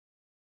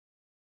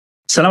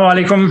Assalamu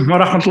alaikum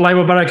wa rahmatullahi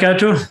wa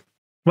barakatuh.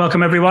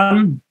 Welcome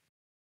everyone.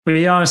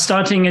 We are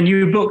starting a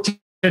new book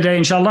today,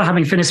 inshallah,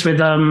 having finished with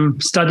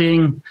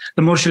studying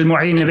the Murshid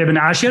al-Mu'in of Ibn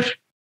Ashir.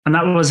 And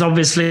that was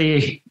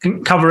obviously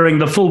covering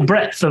the full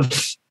breadth of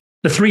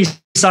the three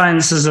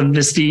sciences of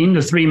this deen,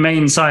 the three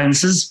main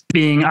sciences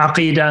being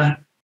Aqidah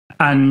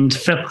and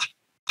Fiqh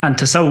and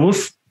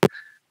Tasawwuf.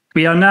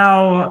 We are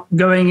now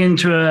going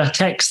into a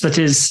text that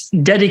is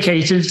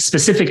dedicated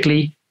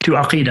specifically to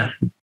Aqidah,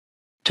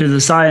 to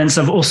the science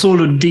of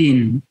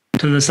Usuluddin,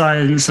 to the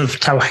science of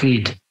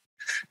Tawhid.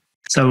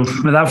 So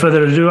without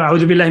further ado,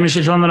 أعوذ بالله من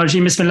الشيطان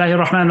الرجيم بسم الله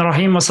الرحمن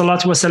الرحيم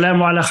والصلاة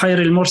والسلام على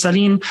خير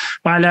المرسلين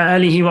وعلى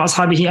آله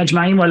وأصحابه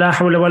أجمعين ولا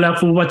حول ولا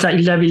قوة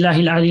إلا بالله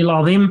العلي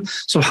العظيم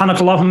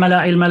سبحانك اللهم لا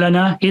علم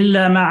لنا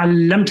إلا ما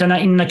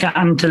علمتنا إنك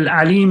أنت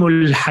العليم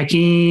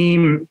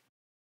الحكيم.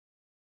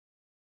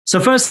 So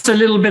first, a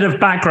little bit of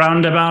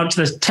background about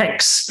the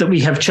text that we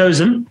have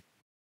chosen.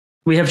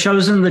 We have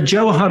chosen the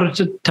Jawhara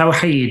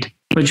Tawhid,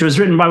 which was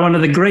written by one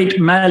of the great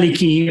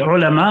Maliki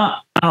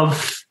ulama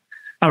of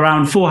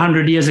around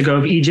 400 years ago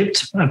of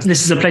Egypt.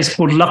 This is a place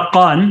called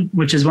Al-Laqqani,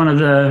 which is one of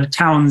the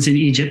towns in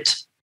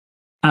Egypt.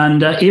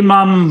 And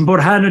Imam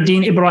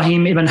Burhanuddin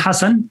Ibrahim ibn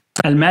Hassan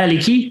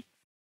al-Maliki,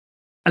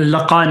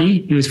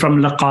 Al-Laqqani, he was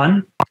from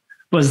Laqqan,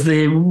 was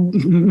the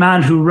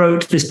man who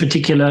wrote this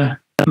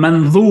particular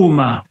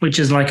manzuma, which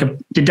is like a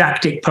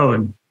didactic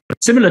poem,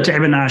 similar to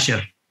Ibn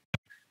Ashir.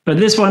 But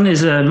this one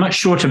is a much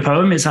shorter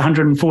poem. It's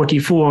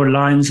 144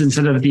 lines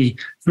instead of the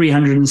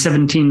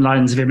 317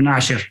 lines of Ibn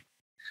Ashir.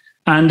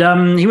 And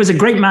he was a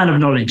great man of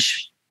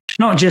knowledge,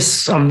 not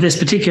just of this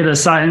particular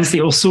science, the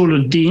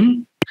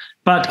Usuluddin,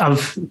 but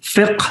of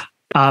fiqh,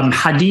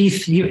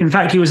 hadith. In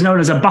fact, he was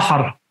known as a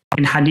bahar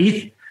in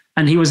hadith,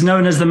 and he was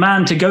known as the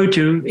man to go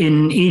to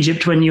in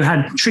Egypt when you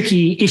had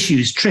tricky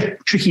issues,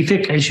 tricky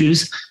fiqh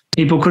issues.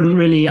 People couldn't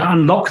really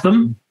unlock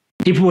them.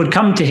 People would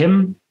come to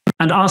him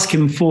and ask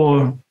him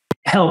for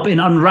help in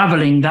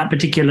unraveling that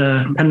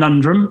particular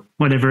conundrum,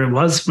 whatever it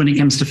was, when it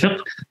comes to fiqh,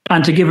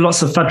 and to give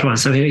lots of fatwas.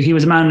 So he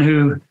was a man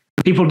who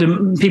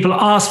people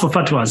asked for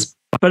fatwas.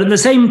 But at the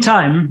same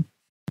time,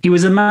 he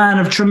was a man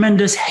of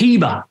tremendous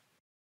hiba.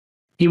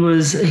 He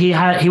was a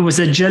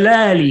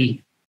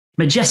jalali,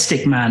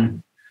 majestic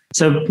man.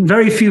 So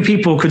very few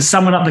people could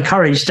summon up the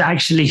courage to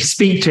actually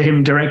speak to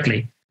him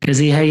directly, because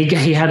he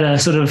had a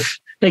sort of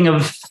thing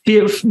of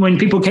fear. When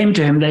people came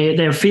to him,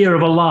 their fear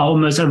of Allah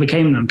almost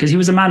overcame them, because he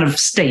was a man of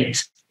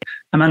state,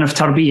 a man of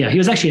tarbiyah. He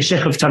was actually a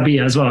sheikh of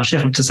tarbiyah as well, a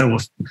sheikh of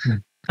tasawwuf. Mm-hmm.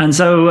 And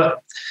so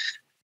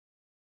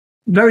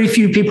very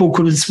few people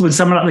would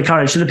summon up the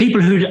courage. So the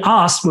people who'd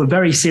asked were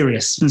very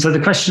serious. And so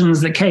the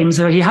questions that came,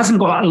 so he hasn't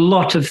got a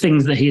lot of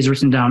things that he's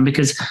written down,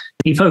 because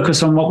he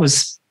focused on what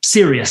was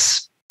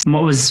serious and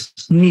what was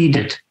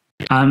needed.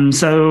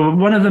 So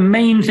one of the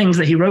main things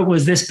that he wrote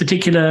was this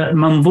particular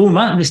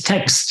manzuma, this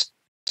text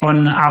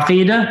on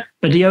Aqidah,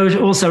 but he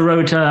also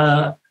wrote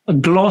a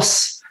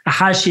gloss, a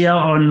hashia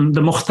on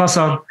the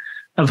Mukhtasar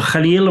of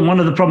Khalil. And one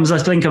of the problems I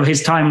think of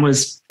his time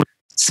was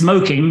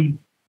smoking,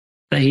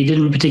 that he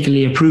didn't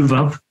particularly approve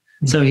of.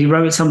 So he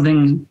wrote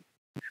something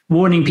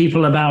warning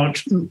people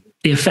about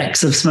the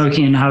effects of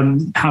smoking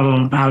and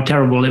how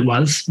terrible it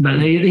was.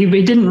 But he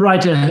didn't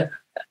write a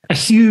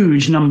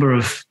huge number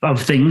of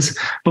things.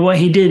 But what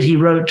he did, he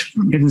wrote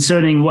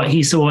concerning what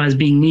he saw as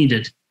being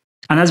needed.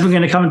 And as we're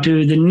going to come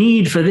to, the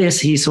need for this,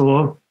 he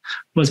saw,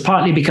 was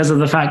partly because of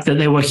the fact that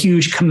there were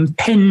huge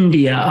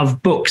compendia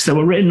of books that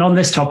were written on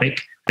this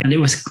topic, and it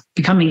was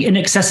becoming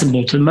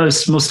inaccessible to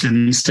most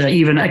Muslims to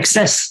even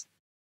access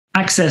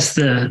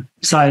the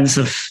science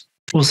of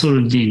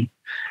Usuluddin.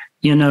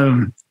 You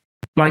know,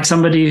 like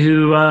somebody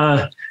who,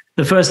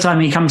 the first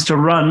time he comes to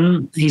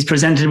run, he's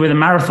presented with a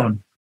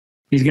marathon.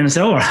 He's going to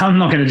say, oh, I'm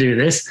not going to do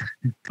this.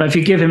 But if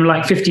you give him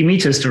like 50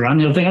 meters to run,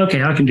 he'll think,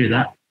 okay, I can do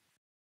that.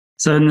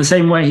 So in the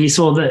same way, he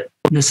saw that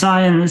the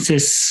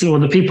scientists or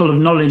the people of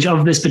knowledge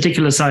of this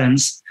particular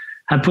science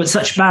had put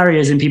such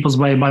barriers in people's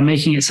way by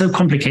making it so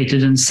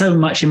complicated and so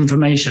much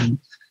information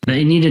that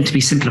it needed to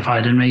be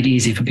simplified and made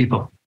easy for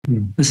people.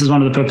 This is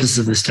one of the purposes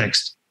of this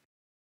text.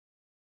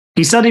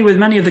 He studied with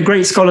many of the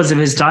great scholars of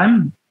his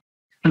time.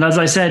 And as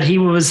I said, he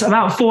was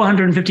about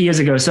 450 years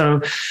ago.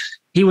 So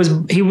he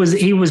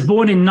was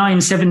born in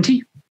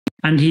 970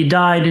 and he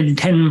died in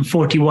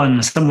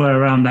 1041, somewhere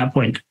around that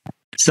point.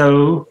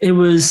 So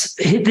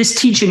this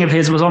teaching of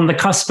his was on the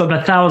cusp of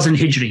 1000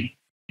 Hijri,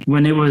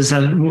 when it was,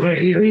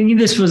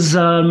 this was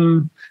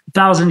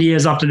 1,000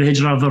 years after the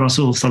Hijrah of the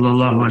Rasul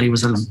sallallahu alaihi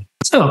wasallam.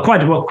 So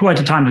quite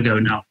a time ago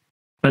now,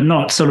 but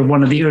not sort of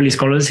one of the early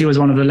scholars. He was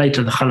one of the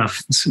later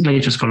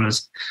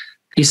scholars.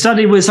 He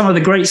studied with some of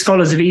the great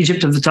scholars of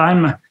Egypt of the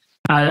time,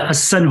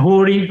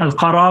 As-Sanhuri,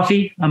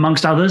 Al-Qarafi,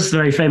 amongst others,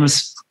 very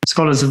famous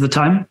scholars of the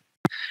time.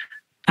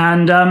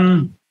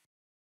 And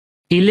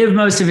he lived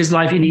most of his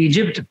life in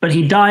Egypt, but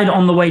he died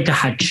on the way to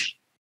Hajj,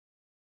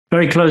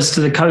 very close to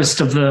the coast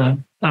of the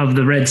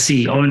Red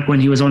Sea, when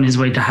he was on his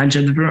way to Hajj,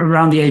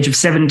 around the age of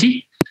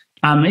 70,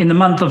 in the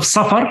month of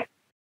Safar,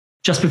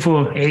 just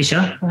before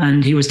Isha,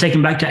 and he was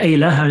taken back to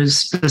Ayla,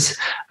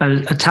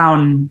 a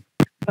town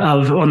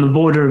on the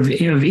border of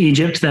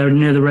Egypt, there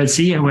near the Red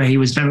Sea, where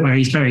he's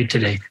buried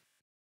today.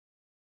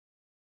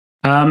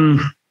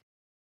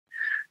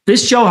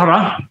 This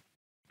Jawhara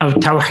of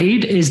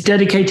Tawhid is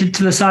dedicated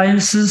to the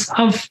sciences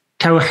of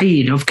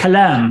Tawhid, of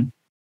Kalam.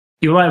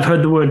 You might have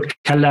heard the word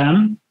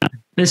Kalam.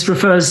 This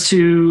refers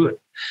to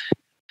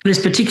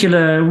this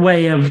particular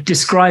way of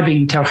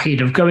describing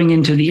Tawhid, of going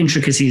into the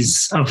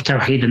intricacies of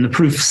Tawhid and the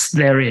proofs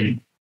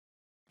therein.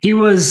 He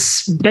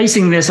was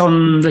basing this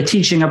on the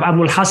teaching of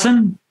Abu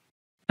al-Hasan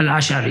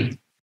al-Ash'ari. He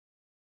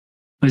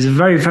was a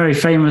very, very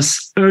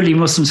famous early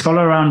Muslim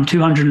scholar around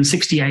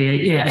 260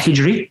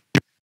 Hijri,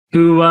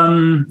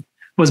 who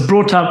was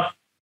brought up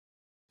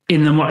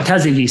in the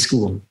Mu'tazili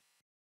school,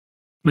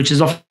 which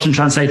is often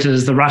translated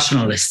as the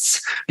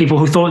rationalists, people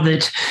who thought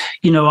that,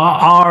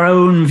 our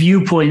own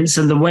viewpoints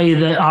and the way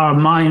that our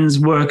minds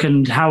work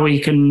and how we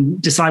can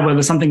decide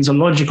whether something's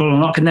illogical or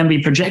not can then be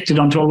projected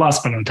onto Allah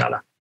subhanahu wa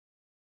ta'ala.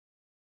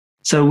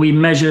 So we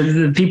measure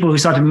the people who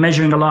started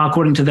measuring Allah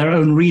according to their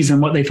own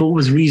reason, what they thought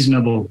was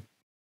reasonable.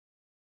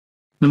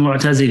 The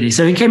Mu'tazili.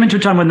 So he came into a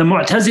time when the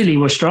Mu'tazili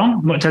were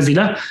strong,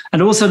 Mu'tazila,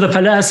 and also the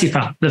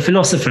Falasifa, the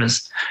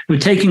philosophers, who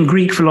had taken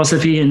Greek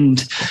philosophy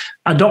and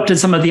adopted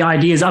some of the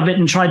ideas of it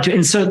and tried to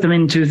insert them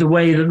into the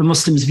way that the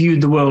Muslims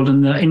viewed the world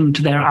and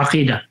into their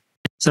aqidah.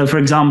 So, for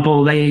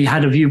example, they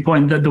had a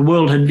viewpoint that the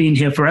world had been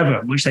here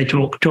forever, which they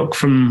took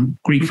from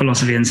Greek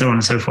philosophy and so on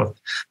and so forth.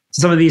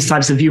 So some of these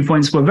types of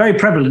viewpoints were very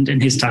prevalent in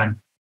his time.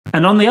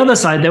 And on the other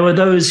side, there were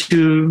those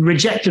who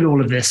rejected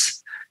all of this.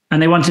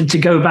 And they wanted to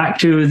go back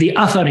to the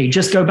athari,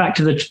 just go back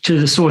to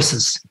the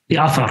sources, the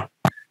athar,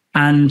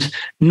 and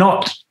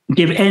not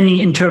give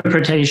any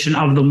interpretation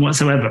of them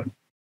whatsoever,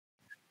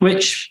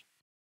 which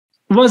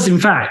was, in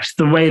fact,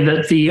 the way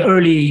that the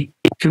early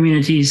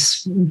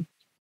communities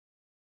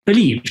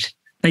believed.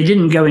 They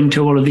didn't go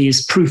into all of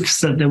these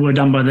proofs that were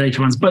done by the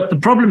later ones. But the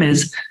problem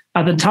is,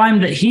 at the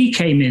time that he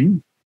came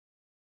in,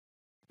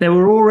 there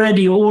were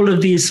already all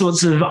of these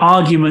sorts of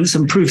arguments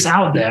and proofs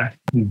out there,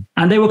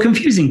 and they were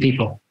confusing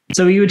people.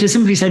 So you would just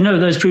simply say, no,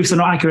 those proofs are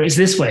not accurate, it's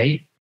this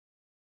way.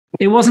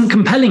 It wasn't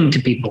compelling to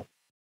people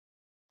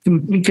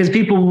because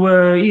people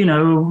were,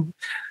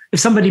 if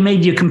somebody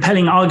made you a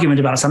compelling argument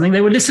about something,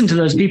 they would listen to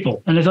those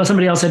people. And if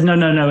somebody else said,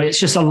 no, it's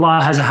just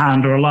Allah has a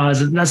hand or Allah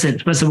has that's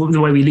it. That's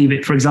the way we leave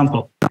it, for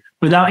example.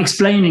 Without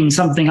explaining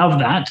something of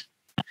that,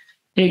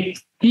 it,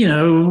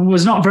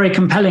 was not very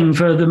compelling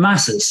for the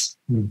masses.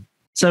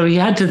 So he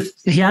had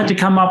to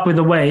come up with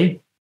a way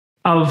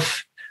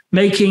of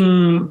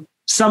making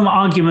some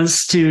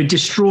arguments to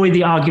destroy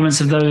the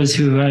arguments of those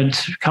who had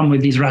come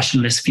with these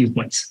rationalist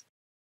viewpoints.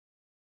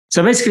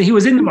 So basically, he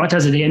was in the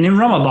Mu'tazili, and in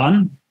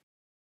Ramadan,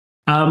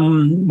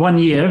 one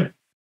year,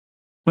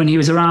 when he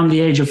was around the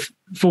age of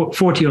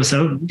 40 or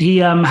so, he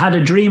had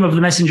a dream of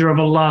the Messenger of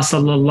Allah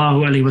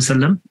sallallahu alaihi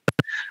wasallam,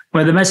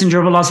 where the Messenger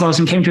of Allah sallallahu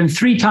alaihi wasallam came to him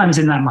 3 times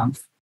in that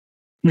month.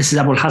 This is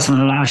Abu al-Hasan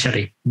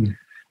al-Ash'ari.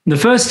 The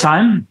first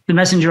time, the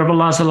Messenger of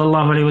Allah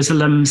sallallahu alaihi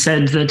wasallam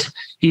said that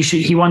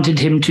he wanted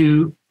him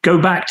to go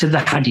back to the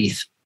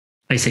hadith,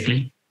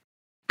 basically.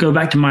 Go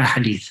back to my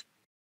hadith.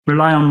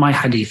 Rely on my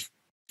hadith.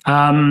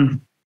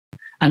 And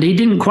he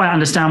didn't quite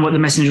understand what the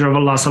Messenger of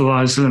Allah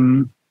sallallahu alaihi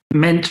wasallam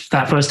meant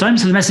that first time.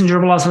 So the Messenger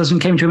of Allah sallallahu alaihi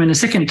wasallam came to him in a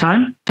second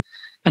time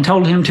and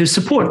told him to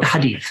support the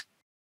hadith.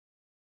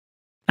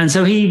 And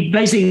so he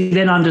basically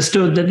then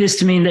understood that this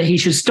to mean that he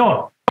should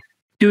stop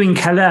doing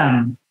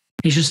kalam.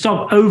 He should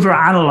stop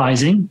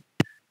over-analyzing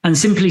and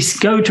simply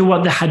go to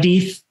what the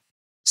hadith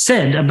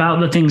said about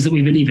the things that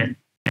we believe in.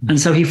 And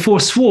so he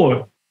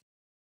forswore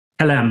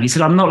kalam. He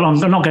said, I'm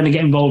not going to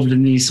get involved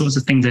in these sorts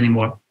of things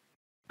anymore.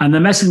 And the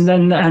messenger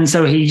and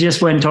so he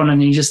just went on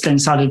and he just then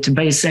started to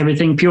base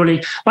everything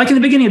purely, like in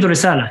the beginning of the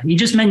Risala. He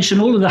just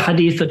mentioned all of the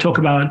hadith that talk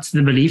about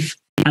the belief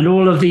and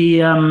all of the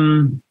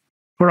Quranic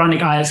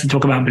ayats that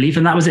talk about belief,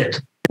 and that was it.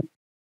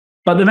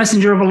 But the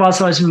Messenger of Allah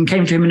sallallahu alaihi wasallam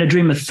came to him in a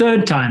dream a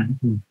third time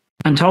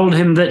and told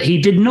him that he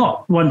did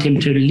not want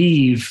him to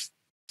leave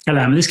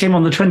kalam. This came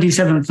on the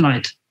 27th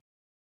night.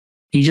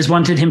 He just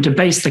wanted him to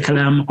base the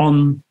kalam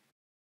on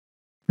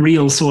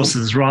real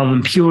sources rather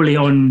than purely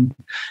on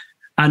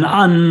an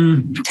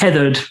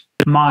untethered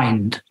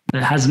mind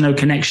that has no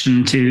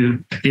connection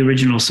to the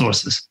original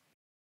sources.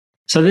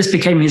 So this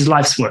became his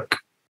life's work,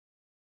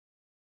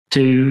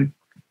 to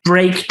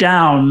break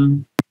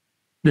down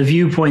the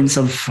viewpoints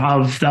of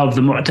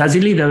the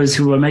Mu'tazili, those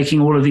who were making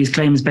all of these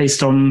claims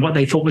based on what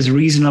they thought was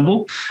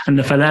reasonable, and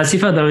the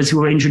Falasifa, those who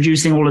were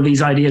introducing all of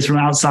these ideas from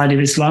outside of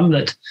Islam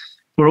that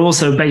were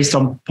also based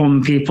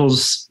upon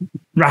people's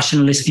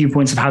rationalist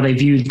viewpoints of how they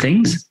viewed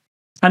things.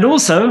 And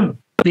also,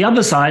 the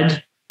other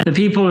side, the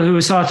people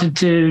who started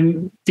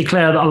to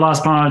declare that Allah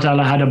subhanahu wa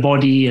ta'ala had a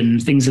body and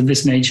things of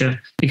this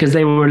nature, because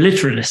they were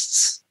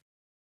literalists.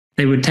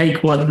 They would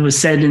take what was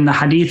said in the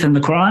hadith and the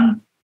Quran,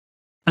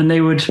 and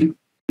they would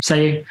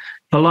say, if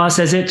Allah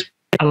says it,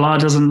 Allah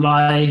doesn't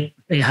lie,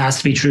 it has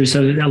to be true,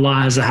 so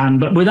Allah has a hand,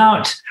 but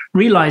without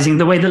realizing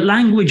the way that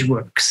language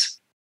works.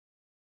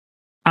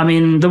 I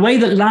mean, the way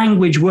that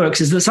language works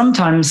is that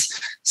sometimes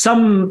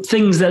some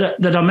things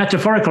that are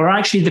metaphorical are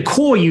actually the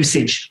core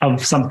usage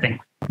of something.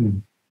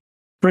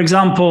 For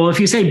example, if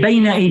you say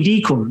 "Bayna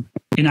aydikum"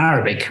 in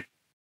Arabic,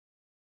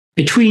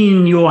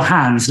 between your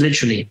hands,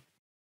 literally,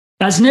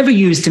 that's never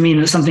used to mean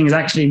that something is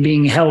actually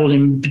being held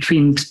in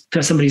between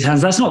somebody's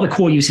hands. That's not the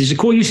core usage. The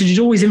core usage is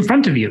always in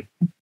front of you.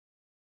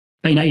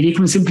 Bayna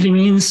aydikum simply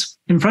means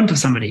in front of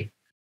somebody.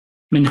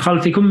 Min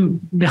khalfikum,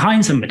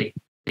 behind somebody.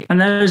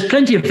 And there's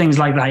plenty of things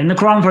like that. In the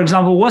Quran, for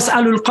example,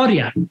 "Was'alul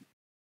qarya."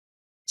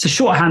 It's a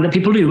shorthand that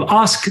people do.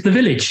 Ask the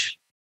village.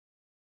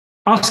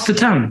 Ask the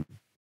town.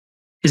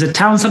 Is a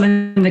town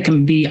something that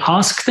can be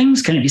ask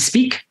things? Can it be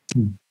speak?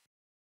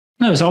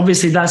 No, so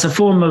obviously that's a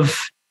form of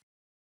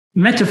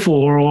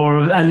metaphor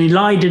or an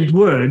elided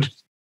word.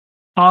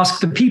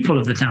 Ask the people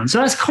of the town. So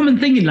that's a common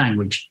thing in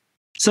language.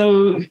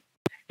 So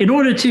in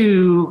order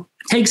to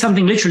take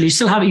something literally,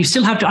 you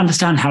still have to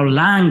understand how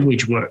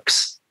language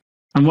works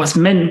and what's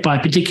meant by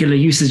particular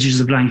usages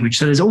of language.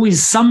 So there's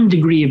always some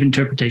degree of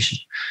interpretation.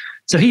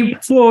 So he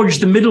forged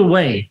the middle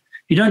way.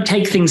 You don't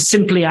take things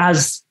simply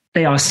as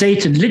they are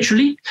stated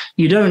literally.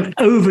 You don't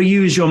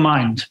overuse your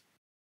mind.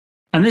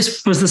 And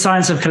this was the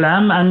science of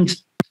Kalam, and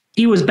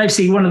he was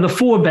basically one of the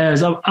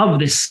forebears of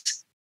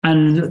this.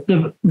 And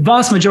the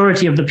vast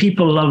majority of the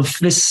people of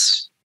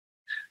this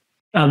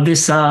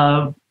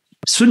Ahlus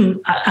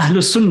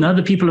Sunnah,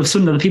 the people of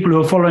Sunnah, the people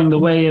who are following the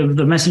way of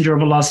the Messenger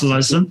of Allah Sallallahu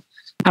Alaihi Wasallam,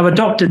 have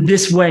adopted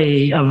this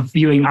way of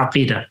viewing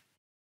Aqidah.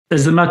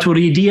 There's the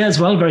Maturidiyya as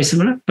well, very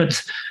similar,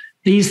 but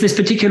this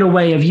particular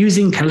way of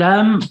using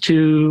Kalam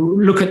to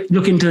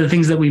look into the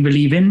things that we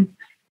believe in,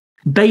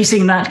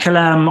 basing that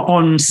Kalam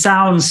on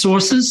sound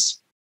sources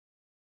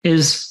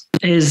is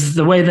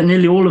the way that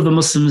nearly all of the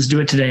Muslims do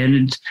it today.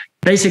 And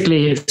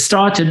basically it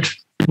started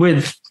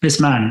with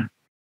this man,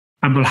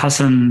 Abul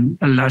Hasan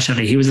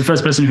al-Ash'ari. He was the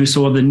first person who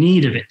saw the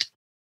need of it.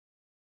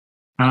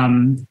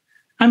 And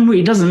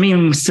it doesn't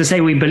mean to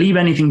say we believe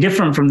anything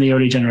different from the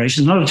early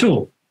generations, not at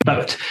all.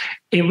 But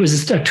it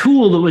was a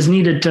tool that was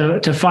needed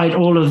to fight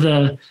all of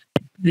the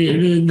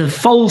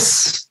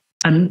false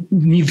and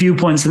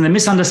viewpoints and the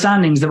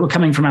misunderstandings that were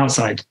coming from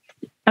outside.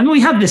 And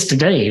we have this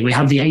today. We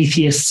have the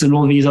atheists and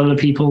all these other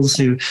peoples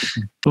the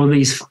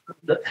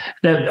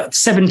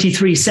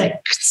 73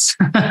 sects.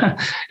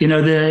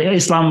 The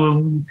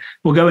Islam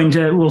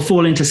will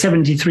fall into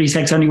 73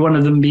 sects, only one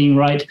of them being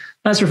right.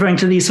 That's referring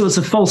to these sorts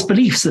of false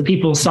beliefs that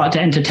people start to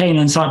entertain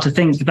and start to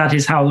think that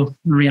is how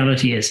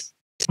reality is,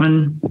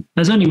 when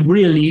there's only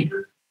really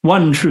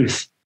one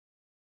truth.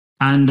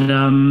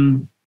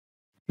 And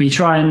we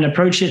try and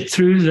approach it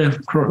through the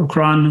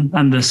Quran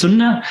and the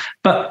Sunnah,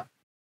 but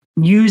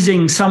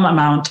using some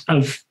amount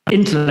of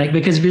intellect,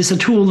 because it's a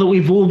tool that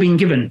we've all been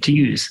given to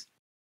use.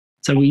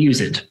 So we use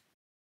it,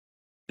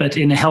 but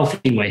in a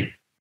healthy way.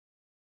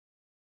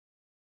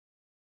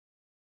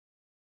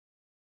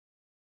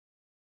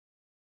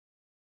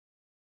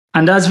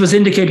 And as was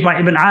indicated by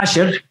Ibn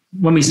Ashir,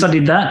 when we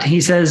studied that, he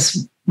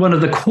says one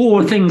of the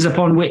core things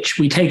upon which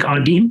we take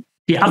our deen,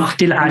 the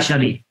Aqd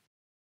al-Ashari.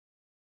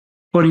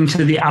 According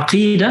to the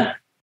Aqidah,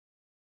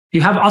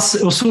 you have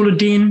Usul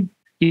al-Din,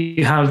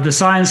 you have the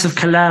science of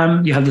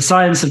Kalam, you have the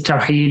science of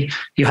Tawhid,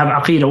 you have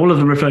Aqidah, all of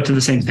them refer to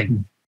the same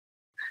thing.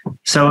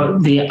 So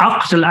the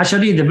Aqd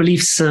al-Ashari, the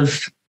beliefs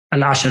of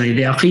al-Ashari,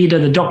 the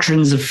Aqidah, the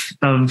doctrines of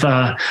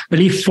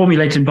belief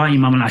formulated by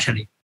Imam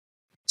al-Ashari.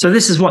 So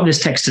this is what this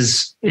text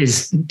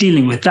is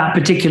dealing with. That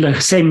particular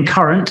same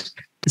current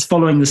is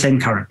following the same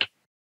current.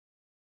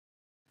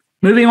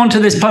 Moving on to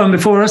this poem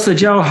before us, the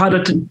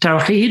Jawhara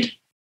Tawhid.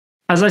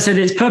 As I said,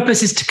 its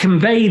purpose is to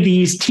convey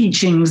these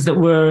teachings that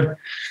were,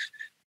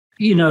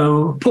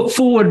 put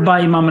forward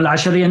by Imam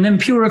al-Ash'ari and then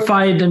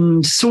purified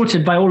and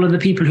sorted by all of the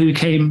people who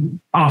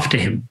came after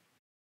him.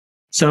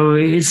 So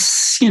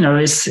it's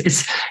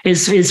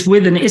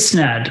with an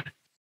isnad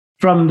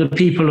from the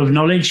people of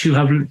knowledge who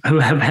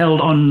have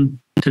held on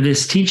to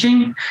this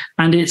teaching,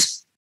 and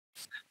it's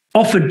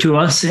offered to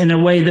us in a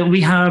way that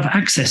we have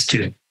access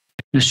to.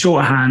 The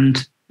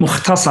shorthand,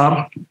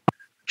 mukhtasar,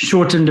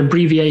 shortened,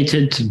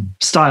 abbreviated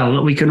style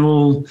that we can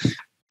all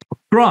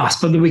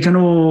grasp, but that we can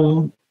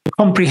all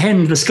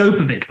comprehend the scope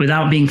of it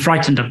without being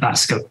frightened of that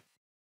scope.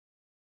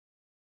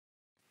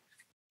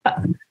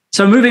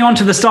 So moving on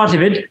to the start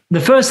of it, the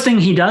first thing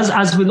he does,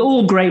 as with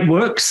all great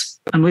works,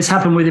 and this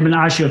happened with Ibn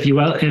Ashir,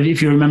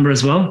 if you remember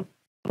as well,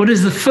 what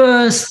is the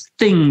first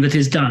thing that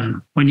is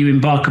done when you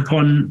embark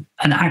upon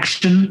an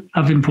action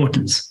of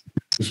importance?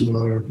 Yeah,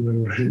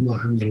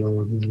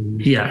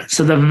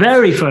 so the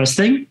very first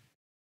thing,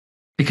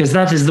 because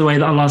that is the way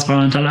that Allah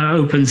subhanahu wa ta'ala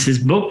opens his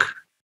book,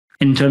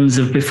 in terms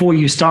of before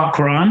you start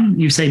Quran,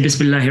 you say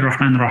Bismillahir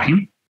Rahmanir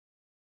Rahim.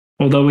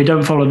 Although we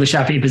don't follow the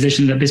Shafi'i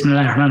position that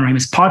Bismillahir Rahmanir Rahim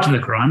is part of the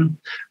Quran,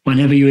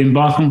 whenever you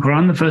embark on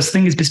Quran, the first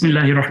thing is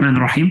Bismillahir Rahmanir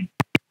Rahim.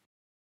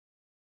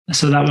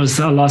 So that was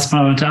Allah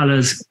subhanahu wa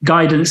ta'ala's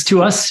guidance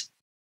to us.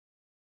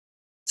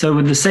 So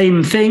with the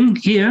same thing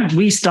here,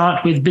 we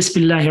start with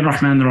Bismillahir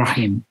Rahmanir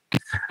Rahim.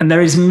 And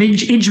there is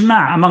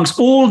ijma' amongst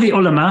all the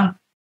ulama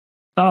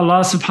that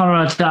Allah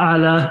subhanahu wa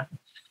ta'ala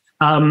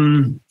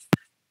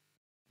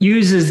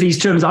uses these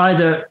terms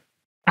either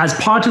as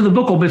part of the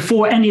book or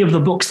before any of the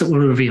books that were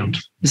revealed.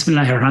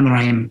 Bismillahir Rahmanir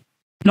Rahim.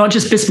 Not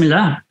just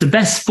Bismillah, the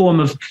best form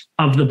of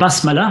the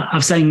Basmala,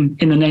 of saying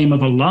in the name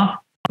of Allah.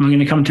 I'm going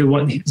to come to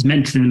what is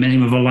meant in the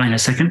name of Allah in a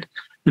second.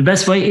 The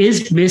best way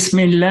is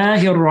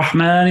Bismillahir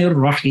Rahmanir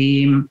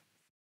Rahim.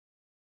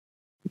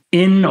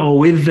 In or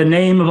with the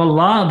name of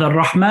Allah, the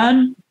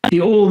Rahman,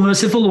 the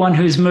all-merciful, the one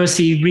whose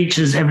mercy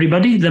reaches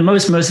everybody, the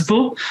most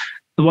merciful,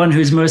 the one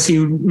whose mercy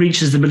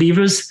reaches the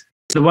believers.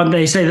 The one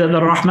they say that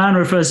the Rahman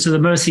refers to the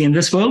mercy in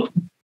this world,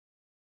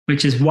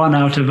 which is 1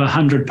 out of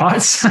 100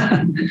 parts.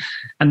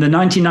 And the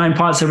 99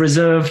 parts are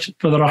reserved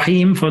for the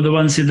Rahim, for the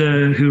ones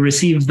who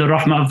receive the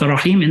Rahmah of the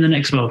Rahim in the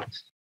next world,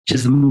 which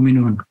is the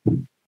Mu'minun.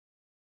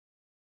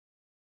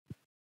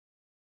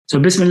 So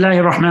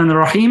Bismillahir Rahmanir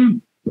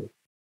Rahim.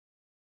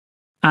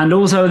 And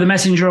also the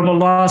Messenger of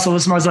Allah, as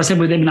I said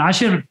with Ibn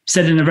Ashir,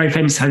 said in a very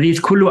famous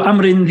hadith, كُلُّ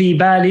أَمْرٍ ذِي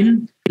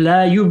بَالٍ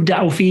لَا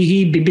يُبْدَأُ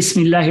فِيهِ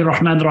بِبِسْمِ اللَّهِ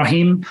الرَّحْمَنِ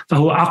الرَّحِيمِ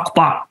فَهُوَ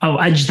أَقْطَعُ أو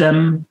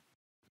أَجْدَمُ.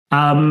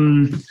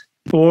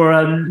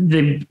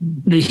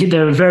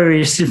 There are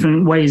various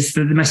different ways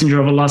that the Messenger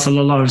of Allah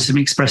sallallahu alaihi wasallam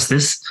expressed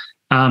this.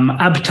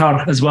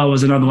 Abtar as well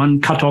was another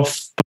one, cut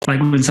off, like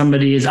when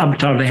somebody is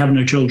abtar, they have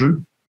no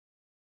children.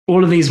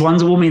 All of these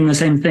ones all mean the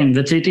same thing,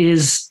 that it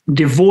is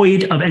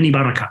devoid of any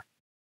barakah.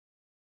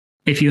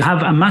 If you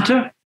have a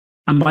matter,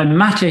 and by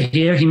matter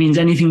here, he means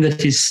anything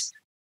that is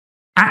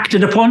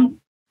acted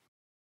upon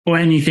or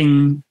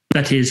anything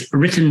that is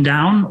written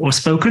down or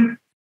spoken.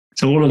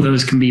 So all of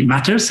those can be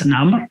matters, an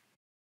amr.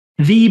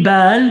 The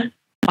bal,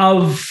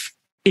 of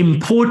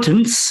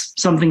importance,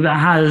 something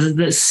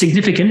that's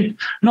significant,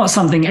 not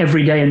something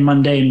everyday and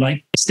mundane,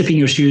 like slipping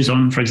your shoes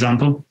on, for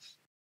example.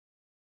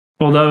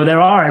 Although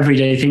there are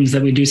everyday things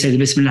that we do say the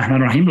Bismillah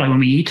ar-Rahman ar-Rahim, like when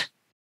we eat,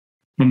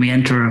 when we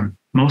enter a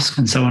mosque,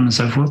 and so on and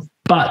so forth.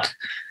 But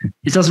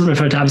it doesn't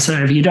refer to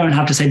absolutely. You don't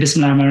have to say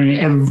Bismillah ar-Rahman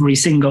ar-Rahim every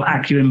single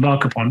act you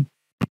embark upon,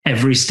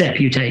 every step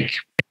you take,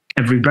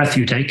 every breath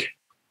you take.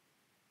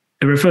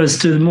 It refers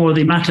to more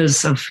the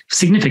matters of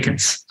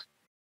significance.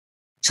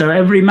 So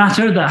every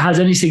matter that has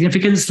any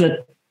significance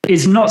that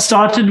is not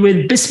started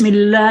with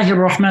Bismillahir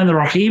Rahmanir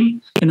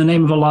Rahim, in the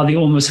name of Allah, the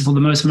All-Merciful, the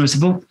Most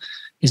Merciful,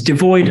 is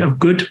devoid of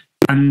good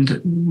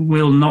and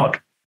will not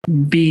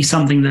be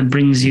something that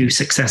brings you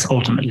success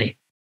ultimately,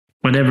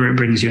 whatever it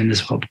brings you in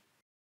this world.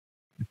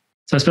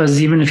 So I suppose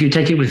even if you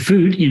take it with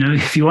food,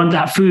 if you want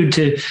that food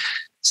to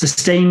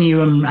sustain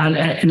you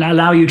and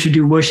allow you to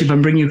do worship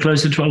and bring you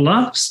closer to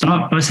Allah,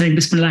 start by saying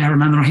Bismillahir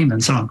Rahmanir Rahim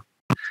and so on.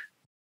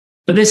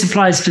 But this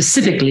applies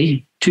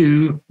specifically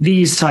to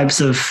these types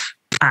of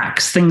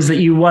acts, things that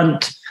you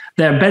want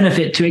their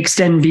benefit to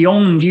extend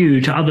beyond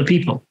you to other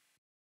people.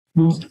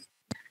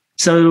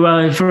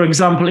 So, for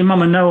example,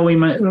 Imam an-Nawawi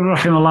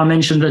rahimahullah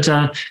mentioned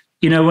that,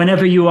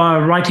 whenever you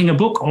are writing a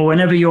book or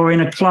whenever you're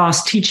in a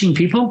class teaching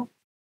people,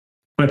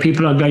 where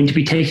people are going to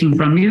be taking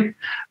from you,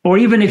 or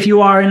even if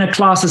you are in a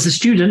class as a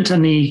student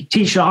and the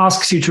teacher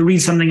asks you to read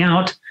something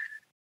out,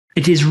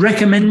 it is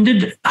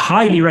recommended,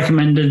 highly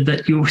recommended,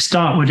 that you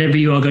start whatever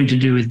you are going to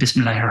do with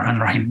Bismillahir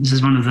Rahmanir Rahim. This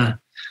is one of the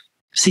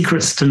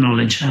secrets to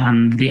knowledge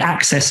and the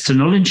access to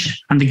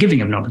knowledge and the giving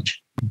of knowledge.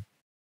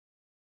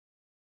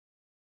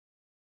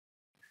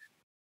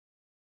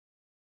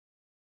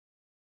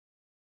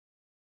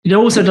 It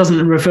also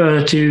doesn't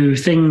refer to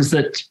things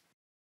that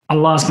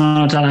Allah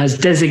subhanahu wa ta'ala has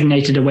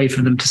designated a way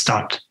for them to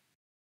start.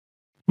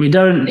 We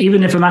don't,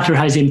 even if a matter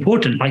is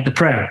important, like the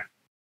prayer,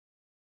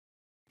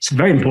 it's a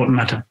very important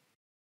matter.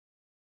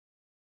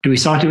 Do we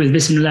start it with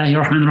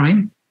Bismillahir Rahmanir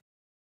Rahim?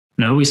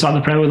 No, we start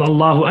the prayer with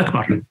Allahu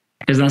Akbar,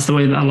 because that's the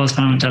way that Allah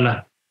subhanahu wa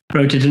ta'ala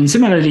wrote it. And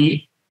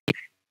similarly,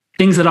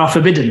 things that are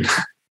forbidden,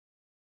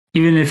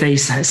 even if they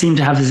seem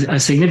to have a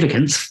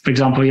significance, for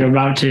example, you're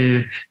about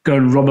to go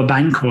and rob a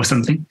bank or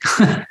something,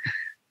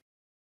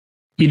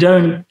 you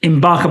don't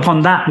embark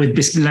upon that with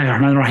Bismillahir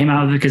Rahmanir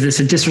Rahim because it's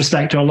a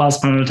disrespect to Allah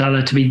subhanahu wa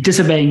ta'ala to be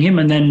disobeying him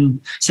and then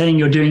saying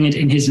you're doing it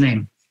in his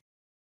name.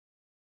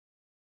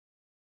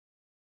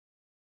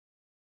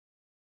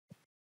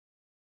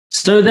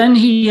 So then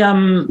he,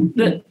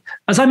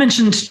 as I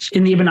mentioned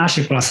in the Ibn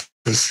Ashir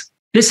classes,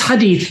 this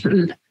hadith,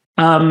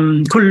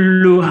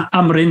 كُلُّ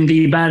أَمْرٍ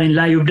ذِي بَالٍ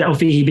لَا يُبْدَأُ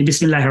فِيهِ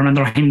بِبِسْمِ اللَّهِ الرَّحْمَنِ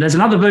الرَّحِيمِ. There's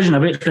another version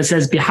of it that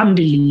says بِحَمْدِ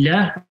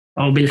اللَّهِ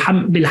or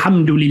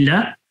بِالْحَمْدُ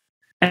لِلَّهِ.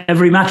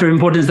 Every matter of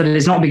importance that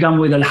is not begun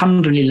with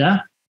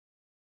Alhamdulillah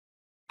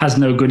has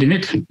no good in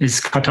it, is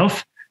cut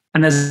off.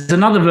 And there's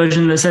another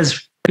version that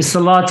says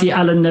بِالصَّلَاةِ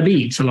عَلَى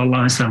النَّبِيِّ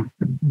sallallahu alaihi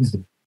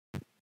wasallam.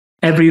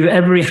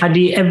 Every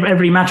hadith,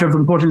 every matter of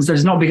importance that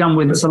is not begun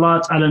with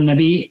Salat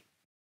al-Nabi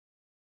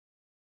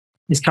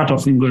is cut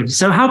off in good.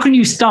 So how can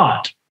you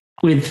start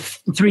with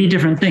 3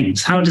 different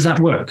things? How does that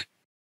work?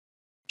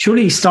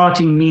 Surely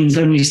starting means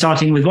only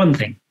starting with one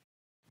thing.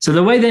 So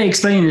the way they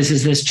explain this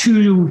is there's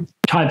 2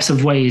 types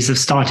of ways of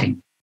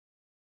starting.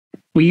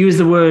 We use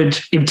the word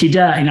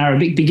ibtida in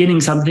Arabic,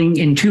 beginning something,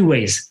 in 2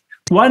 ways.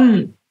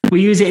 One,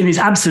 we use it in this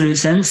absolute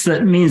sense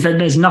that means that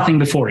there's nothing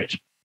before it.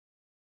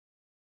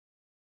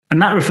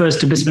 And that refers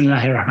to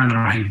Bismillahir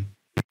Rahmanir Rahim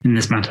in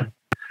this matter.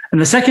 And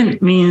the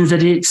second means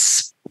that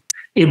it's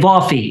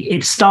idafi.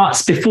 It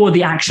starts before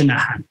the action at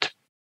hand.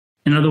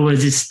 In other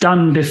words, it's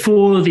done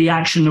before the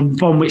action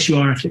upon which you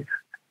are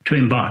to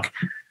embark.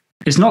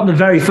 It's not the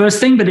very first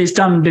thing, but it's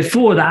done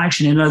before the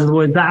action. In other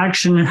words, the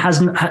action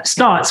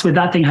starts with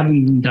that thing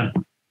having been done.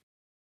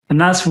 And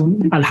that's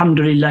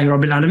Alhamdulillahi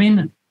Rabbil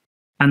Alameen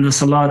and the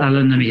Salat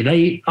ala Nabi.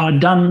 They are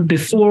done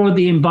before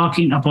the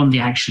embarking upon the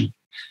action.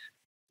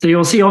 So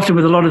you'll see often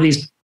with a lot of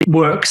these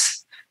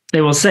works,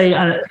 they will say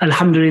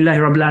Alhamdulillahi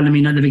Rabbil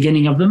Alameen at the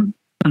beginning of them,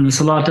 and the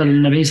Salat ala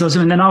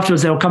Nabi, and then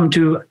afterwards they'll come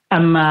to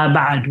Amma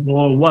Ba'd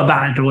or Wa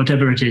Ba'd or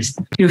whatever it is.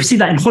 You see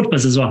that in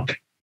khutbahs as well.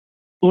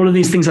 All of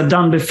these things are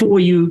done before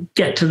you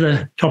get to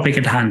the topic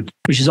at hand,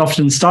 which is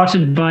often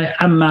started by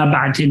Amma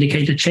Ba'd to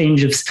indicate a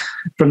change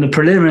from the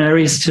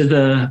preliminaries to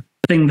the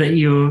thing that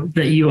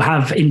you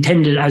have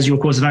intended as your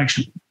course of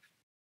action.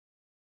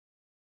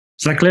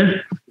 Is that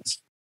clear?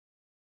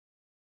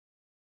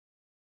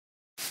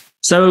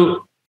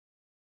 So,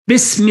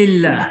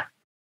 Bismillah,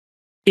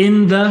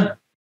 in the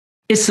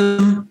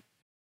ism,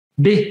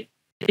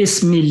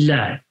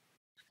 Bismillah.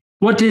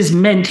 What is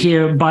meant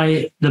here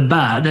by the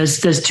ba?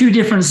 There's two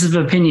differences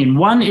of opinion.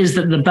 One is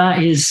that the ba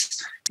is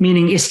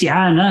meaning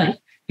isti'ana.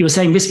 You're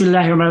saying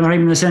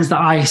Bismillahirrahmanirrahim in the sense that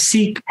I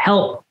seek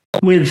help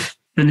with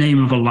the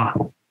name of Allah.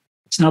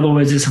 So in other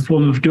words, it's a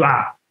form of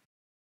dua.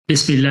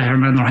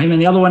 Bismillahirrahmanirrahim.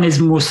 And the other one is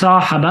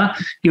musahaba.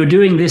 You're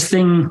doing this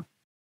thing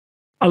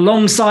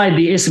alongside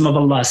the ism of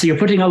Allah. So you're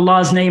putting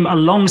Allah's name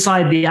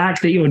alongside the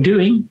act that you're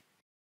doing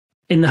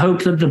in the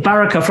hope that the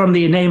barakah from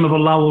the name of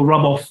Allah will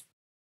rub off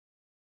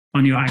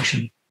on your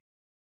action.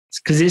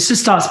 Because it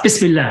just starts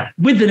Bismillah,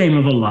 with the name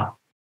of Allah.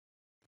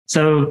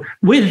 So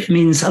with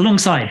means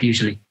alongside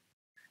usually.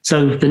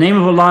 So the name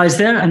of Allah is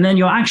there and then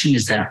your action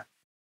is there.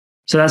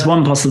 So that's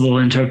one possible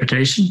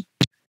interpretation.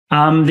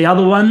 The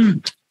other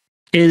one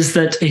is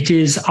that it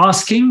is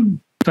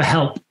asking for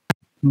help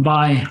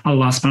by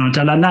Allah subhanahu wa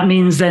ta'ala. And that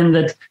means then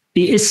that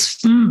the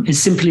ism is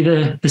simply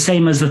the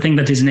same as the thing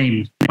that is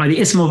named. By the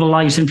ism of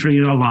Allah, you simply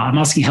read Allah. I'm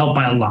asking help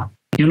by Allah.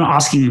 You're not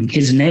asking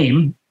his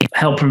name,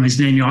 help from his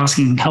name, you're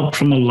asking help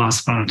from Allah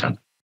subhanahu wa ta'ala.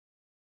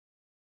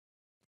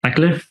 That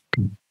clear?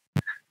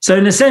 So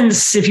in a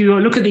sense, if you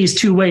look at these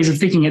two ways of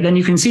thinking it, then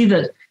you can see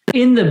that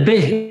in the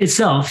bih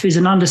itself is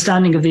an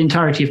understanding of the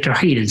entirety of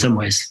Tawhid in some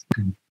ways.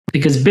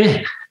 Because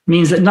bih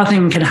means that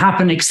nothing can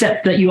happen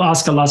except that you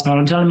ask Allah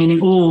subhanahu wa ta'ala,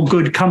 meaning all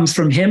good comes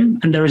from him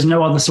and there is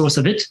no other source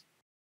of it.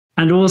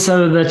 And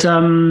also that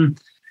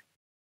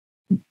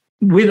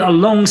with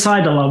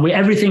alongside Allah, where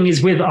everything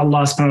is with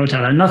Allah subhanahu wa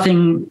ta'ala.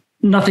 Nothing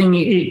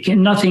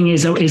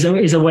is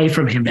away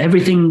from him.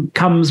 Everything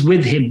comes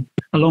with him,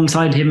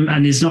 alongside him,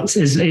 and it's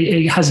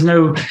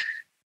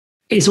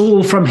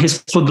all from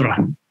his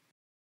qudra.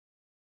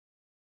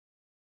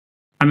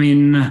 I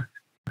mean,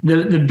 the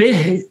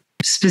bih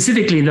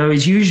specifically though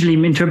is usually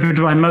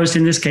interpreted by most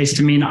in this case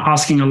to mean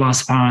asking Allah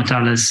subhanahu wa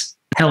ta'ala's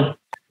help.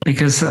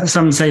 Because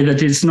some say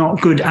that it's not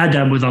good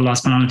adab with Allah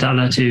subhanahu wa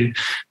ta'ala to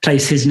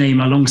place his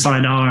name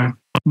alongside our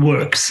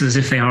works as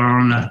if they are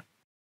on a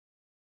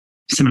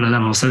similar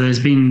level. So there's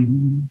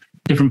been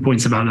different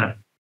points about that.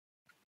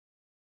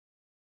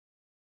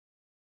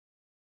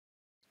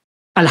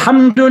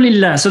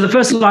 Alhamdulillah. So the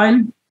first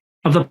line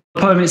of the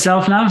poem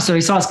itself now. So he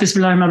starts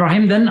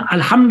Bismillahirrahmanirrahim, then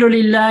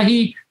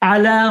Alhamdulillahi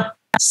ala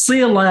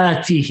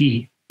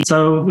silatihi.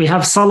 So we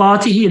have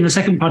salatihi in the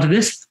second part of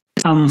this.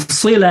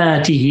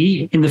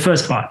 Silatihi in the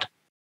first part.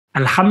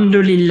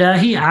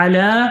 Alhamdulillahi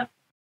ala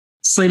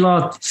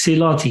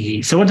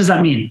silatihi. So what does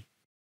that mean?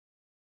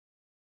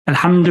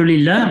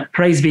 Alhamdulillah,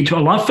 praise be to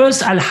Allah.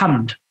 First,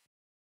 alhamd.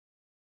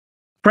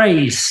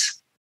 Praise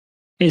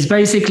is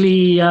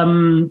basically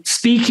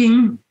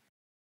speaking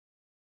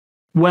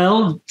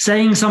well,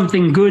 saying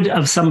something good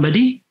of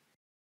somebody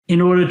in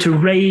order to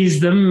raise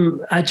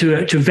them,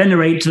 to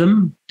venerate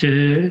them,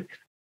 to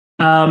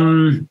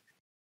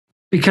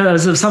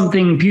because of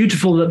something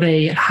beautiful that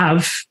they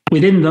have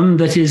within them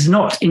that is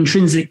not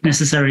intrinsic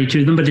necessary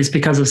to them, but it's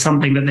because of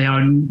something that they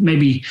are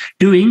maybe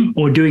doing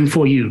or doing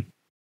for you.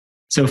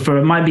 So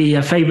it might be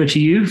a favor to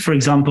you. For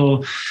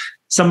example,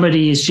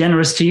 somebody is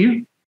generous to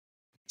you.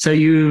 So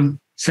you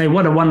say,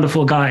 what a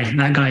wonderful guy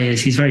that guy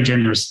is. He's very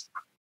generous.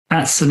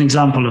 That's an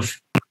example of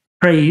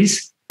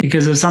praise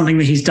because of something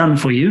that he's done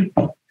for you.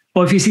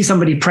 Or if you see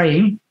somebody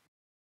praying,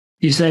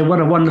 you say,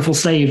 what a wonderful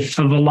slave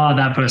of Allah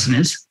that person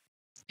is.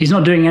 He's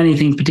not doing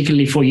anything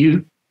particularly for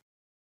you,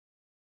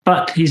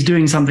 but he's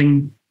doing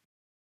something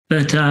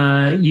that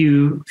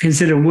you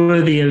consider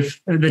worthy of,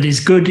 that is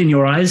good in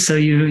your eyes. So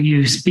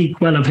you speak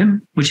well of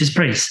him, which is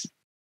praise.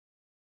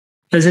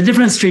 There's a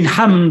difference between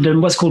hamd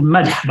and what's called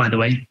madh, by the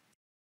way,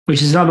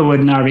 which is another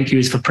word in Arabic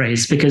used for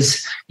praise,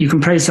 because you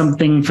can praise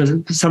something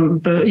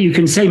you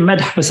can say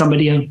madh for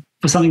somebody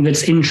for something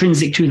that's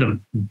intrinsic to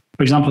them.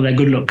 For example, their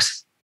good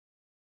looks.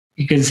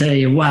 You can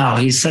say, wow,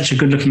 he's such a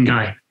good looking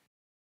guy.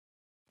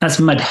 That's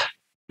madh,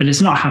 but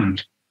it's not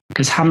hamd,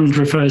 because hamd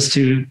refers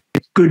to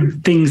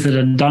good things that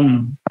are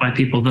done by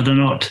people that are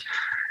not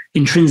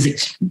intrinsic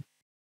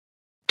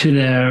to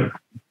their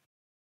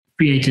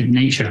created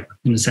nature,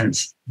 in a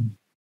sense.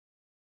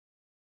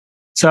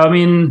 So, I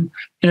mean,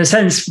 in a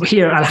sense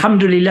here,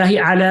 alhamdulillahi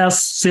ala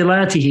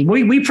silatihi.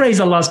 We praise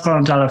Allah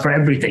subhanahu wa ta'ala for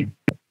everything.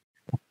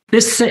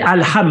 This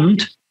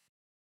alhamd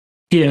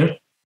here,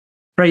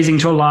 praising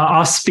to Allah,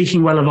 us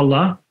speaking well of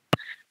Allah.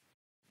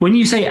 When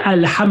you say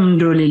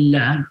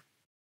alhamdulillah,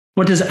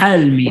 what does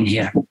al mean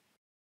here?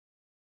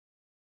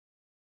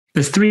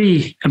 There's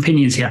three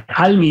opinions here.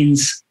 Al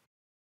means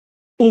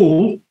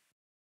all.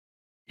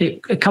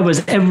 It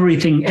covers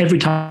everything, every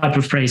type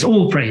of praise,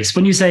 all praise.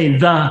 When you say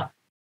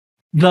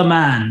the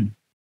man,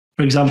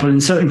 for example,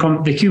 in certain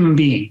the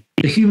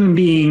human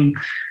being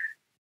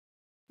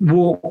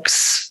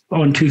walks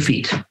on 2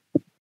 feet.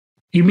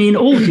 You mean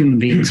all human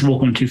beings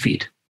walk on 2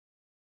 feet.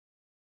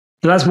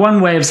 So that's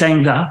one way of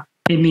saying that.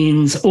 It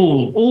means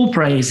all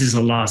praise is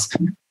Allah's.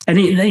 And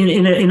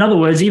in other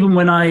words, even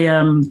when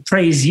I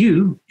praise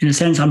you, in a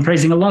sense, I'm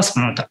praising Allah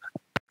subhanahu wa ta'ala,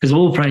 because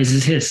all praise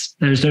is His.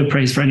 There is no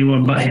praise for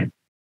anyone but Him.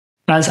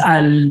 That's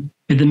al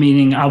with the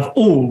meaning of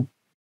all.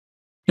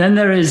 Then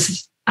there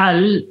is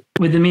al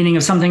with the meaning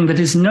of something that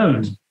is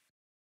known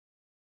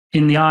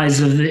in the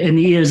ears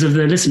of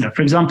the listener.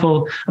 For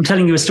example, I'm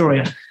telling you a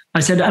story.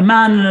 I said a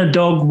man and a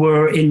dog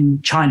were in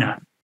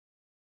China.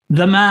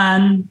 The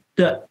man,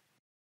 that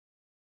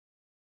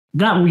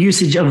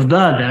usage of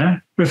the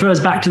there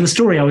refers back to the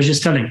story I was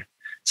just telling.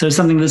 So it's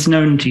something that's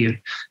known to you.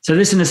 So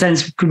this, in a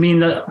sense, could mean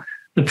that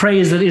the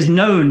praise that is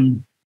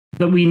known,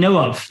 that we know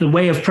of, the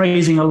way of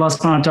praising Allah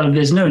subhanahu wa ta'ala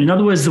is known. In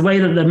other words, the way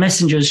that the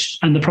messengers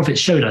and the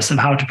prophets showed us of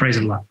how to praise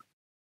Allah.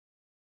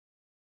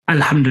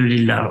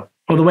 Alhamdulillah.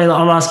 Or the way that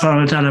Allah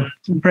subhanahu wa ta'ala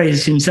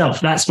praised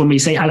Himself. That's when we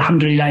say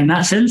Alhamdulillah in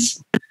that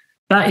sense.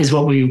 That is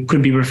what we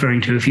could be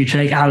referring to if you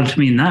take al to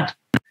mean that.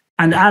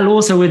 And al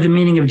also with the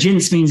meaning of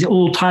jins means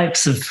all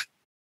types of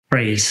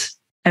praise.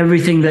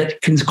 Everything that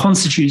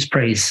constitutes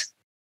praise.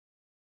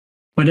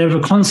 Whatever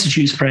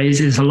constitutes praise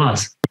is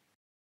Allah's.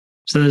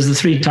 So there's the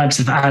three types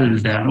of al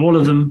there. All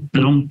of them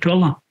belong to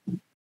Allah.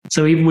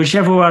 So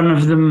whichever one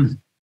of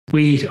them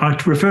we are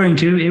referring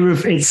to, it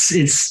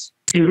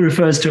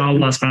refers to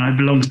Allah subhanahu wa ta'ala. It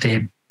belongs to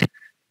Him.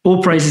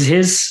 All praise is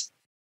His.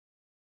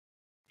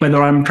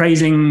 Whether I'm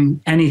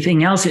praising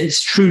anything else,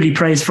 it's truly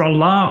praise for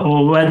Allah,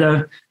 or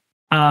whether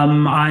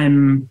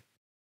I'm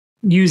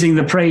using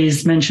the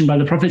praise mentioned by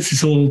the prophets,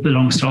 this all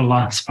belongs to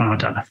Allah subhanahu wa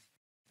ta'ala.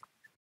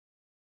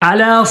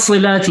 Ala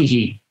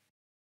silatihi.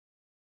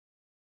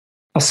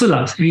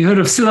 As-silat. Have you heard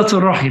of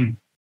silatul rahim?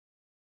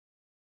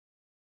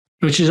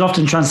 Which is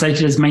often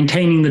translated as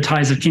maintaining the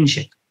ties of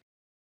kinship.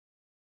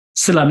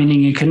 Sila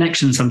meaning a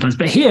connection sometimes.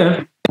 But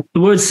here, the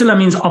word sila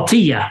means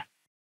atiyah.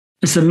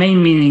 It's the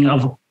main meaning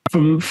of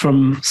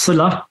from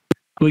sila,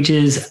 which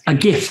is a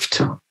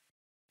gift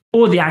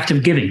or the act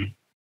of giving.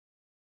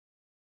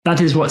 That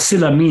is what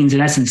sila means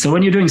in essence. So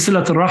when you're doing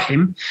silatul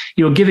rahim,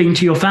 you're giving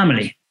to your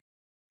family.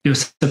 You're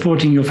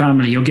supporting your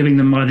family. You're giving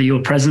them either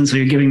your presence or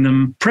you're giving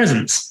them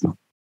presents.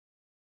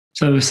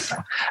 So,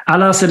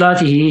 ala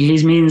silatihi,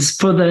 he means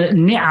for the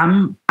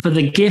ni'am, for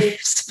the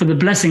gifts, for the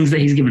blessings that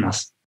He's given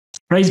us.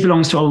 Praise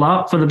belongs to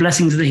Allah for the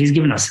blessings that He's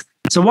given us.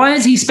 So why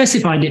has He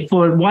specified it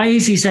for? Why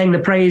is He saying the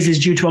praise is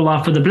due to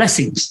Allah for the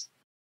blessings,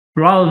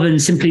 rather than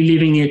simply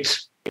leaving it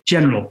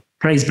general?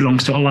 Praise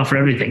belongs to Allah for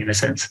everything, in a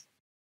sense.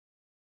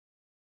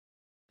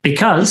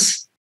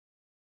 Because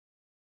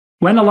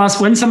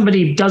when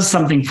somebody does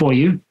something for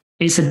you,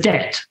 it's a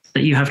debt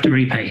that you have to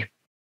repay.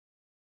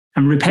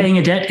 And repaying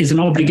a debt is an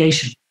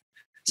obligation.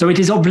 So it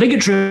is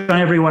obligatory on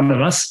every one of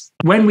us,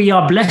 when we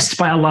are blessed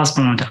by Allah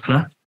subhanahu wa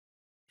ta'ala,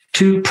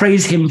 to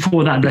praise Him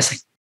for that blessing.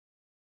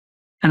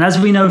 And as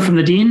we know from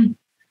the deen,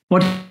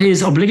 what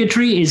is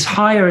obligatory is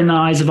higher in the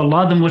eyes of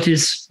Allah than what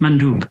is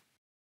mandub.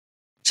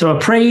 So a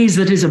praise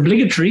that is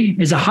obligatory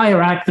is a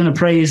higher act than a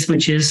praise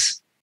which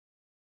is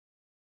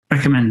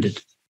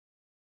recommended.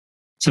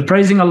 So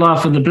praising Allah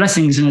for the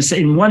blessings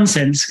in one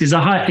sense is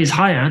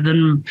higher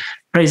than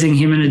praising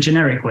Him in a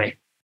generic way,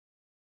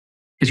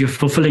 because you're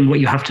fulfilling what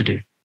you have to do.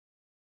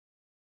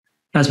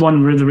 That's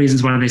one of the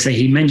reasons why they say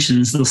He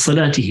mentions the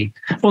salatihi.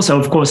 Also,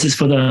 of course, it's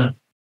for the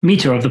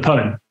meter of the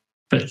poem,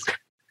 but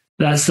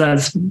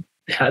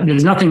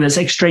there's nothing that's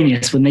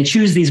extraneous. When they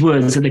choose these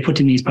words that they put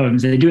in these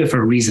poems, they do it for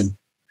a reason.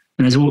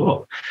 And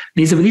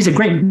these are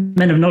great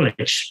men of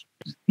knowledge.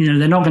 You know,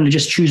 they're not going to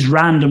just choose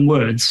random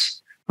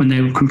words when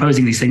they're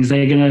composing these things.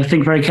 They're going to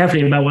think very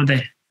carefully about what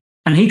they.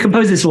 And he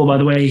composed this all, by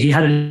the way. He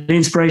had an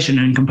inspiration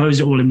and composed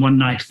it all in one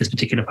night, this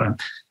particular poem.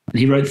 And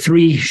he wrote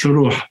 3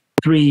 shuruh,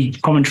 3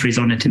 commentaries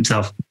on it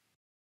himself.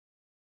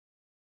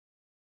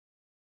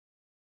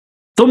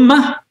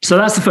 Thumma, so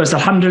that's the first,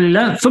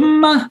 alhamdulillah.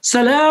 Thumma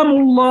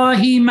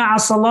salamullahi ma'a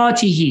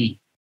salatihi.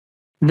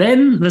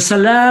 Then the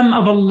salam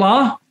of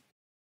Allah,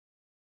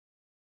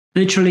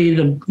 literally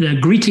the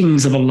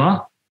greetings of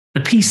Allah,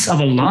 the peace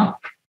of Allah.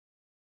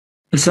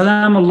 The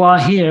salam Allah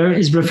here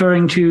is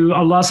referring to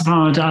Allah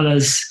subhanahu wa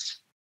ta'ala's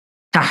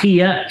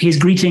tahiyya, His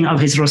greeting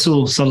of His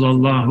Rasul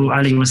sallallahu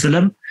alayhi wa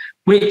sallam,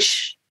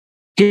 which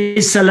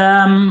His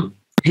salam,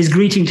 His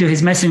greeting to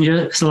His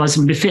messenger sallallahu alayhi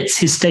wa sallam, befits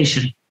his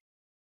station.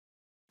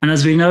 And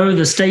as we know,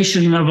 the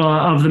station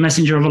of the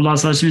Messenger of Allah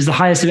is the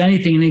highest of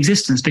anything in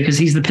existence, because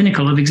he's the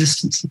pinnacle of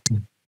existence.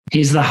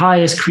 He's the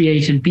highest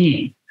created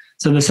being.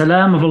 So the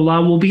salam of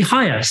Allah will be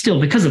higher still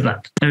because of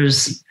that.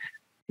 It's,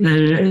 how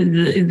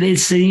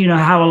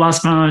Allah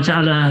subhanahu wa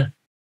ta'ala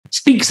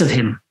speaks of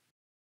him.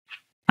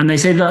 And they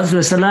say that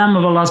the salam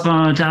of Allah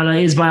subhanahu wa ta'ala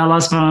is by Allah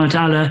subhanahu wa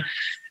ta'ala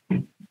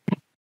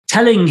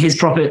telling his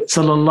Prophet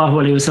sallallahu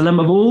alaihi wasallam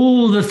of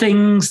all the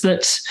things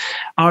that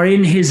are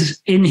in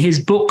his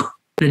book,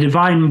 the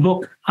divine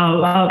book,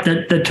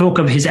 that talk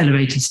of his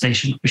elevated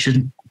station, which is,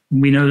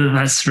 we know that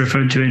that's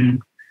referred to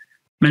in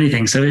many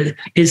things. So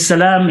his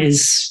salam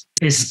is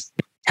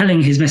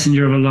telling his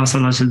Messenger of Allah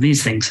sallallahu alaihi wasallam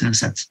these things, in a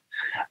sense,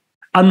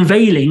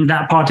 unveiling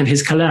that part of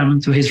his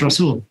kalam to his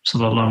Rasul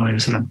sallallahu alaihi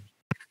wasallam.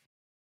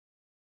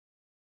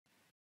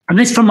 And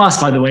this from us,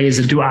 by the way, is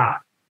a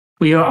dua.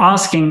 We are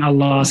asking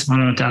Allah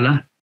subhanahu wa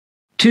ta'ala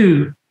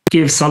to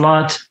give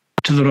salat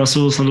to the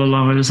Rasul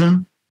sallallahu alaihi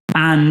wasallam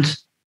and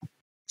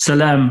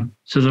salam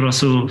to the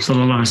Rasul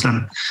sallallahu alaihi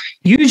wasallam.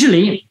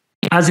 Usually,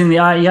 as in the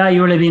ayah, Ya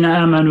ayyuhalladhina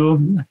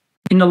amanu,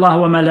 inna Allah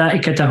wa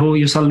malaikatahu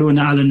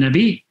yusalluna ala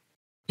nabi,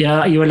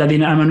 Ya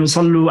ayyuhalladhina amanu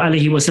sallu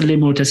alayhi wa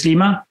sallimu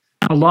taslima.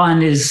 Allah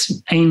and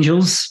his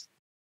angels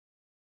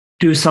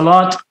do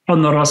salat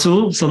on the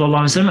Rasul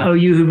sallallahu alaihi wasallam. O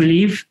you who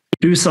believe,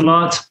 do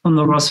salat on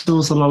the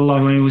Rasul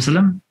sallallahu alaihi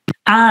wasallam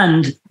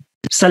and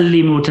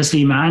sallimu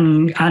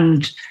taslima,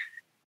 and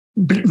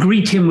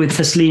greet him with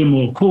taslim,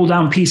 or call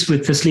down peace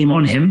with taslim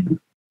on him.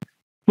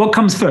 What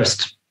comes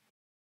first?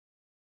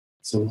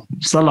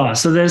 Salah.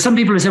 So there are some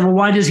people who say, well,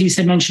 why does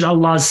he mention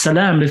Allah's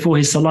salam before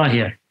his salah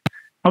here?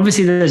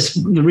 Obviously, there's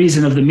the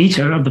reason of the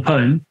meter of the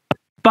poem,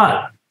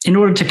 but in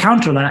order to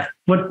counter that,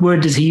 what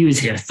word does he use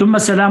here? Thumma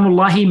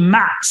salamullahi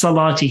ma'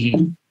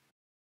 salatihi,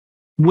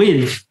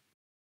 with.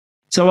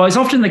 So it's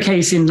often the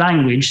case in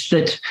language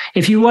that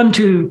if you want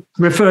to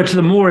refer to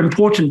the more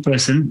important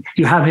person,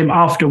 you have him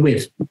after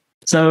with.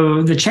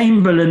 So the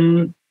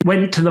chamberlain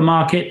went to the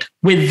market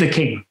with the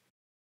king,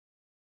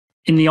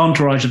 in the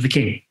entourage of the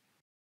king.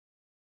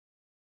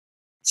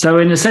 So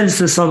in a sense,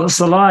 the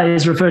salah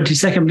is referred to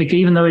second,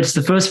 even though it's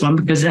the first one,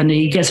 and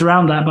he gets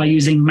around that by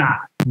using ma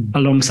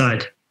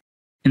alongside,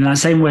 in that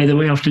same way that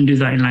we often do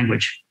that in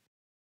language.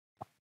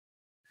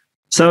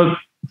 So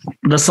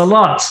the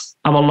salat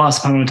of Allah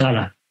subhanahu wa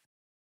ta'ala.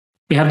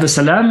 We have the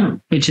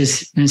salam, which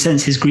is, in a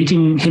sense, his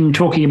greeting, him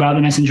talking about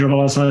the Messenger of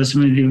Allah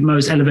in the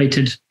most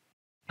elevated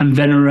and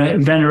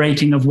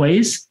venerating of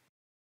ways.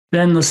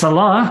 Then the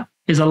salah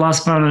is Allah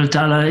subhanahu wa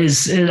ta'ala,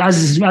 is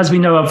as we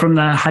know from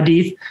the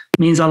hadith,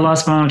 means Allah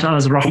subhanahu wa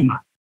ta'ala's rahmah.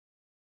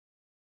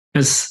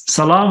 Because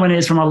salah, when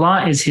it's from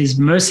Allah, is his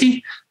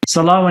mercy.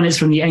 Salah, when it's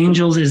from the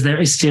angels, is their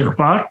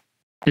istighfar,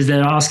 is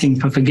their asking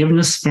for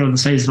forgiveness for the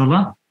saints of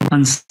Allah.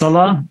 And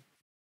salah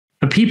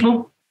for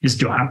people is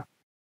dua.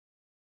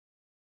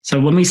 So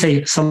when we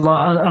say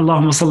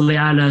Allahumma salli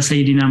ala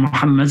Sayyidina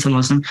Muhammad sallallahu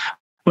alaihi wasallam,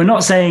 we're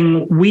not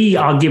saying we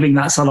are giving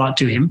that salat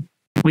to him.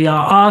 We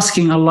are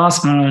asking Allah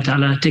subhanahu wa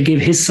ta'ala to give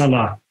his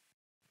salah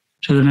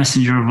to the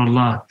Messenger of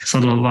Allah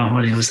sallallahu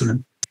alaihi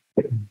wasallam.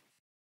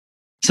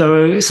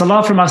 So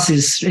salah from us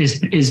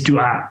is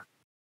dua.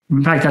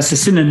 In fact, that's a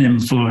synonym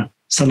for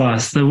salah.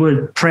 The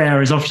word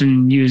prayer is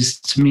often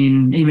used to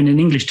mean, even in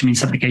English, to mean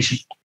supplication.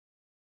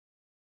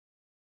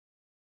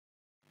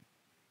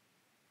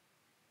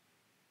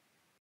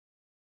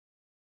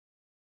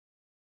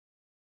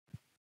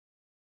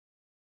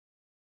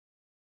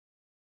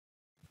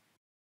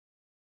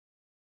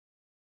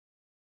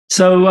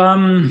 So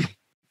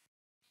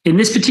in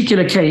this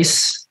particular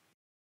case,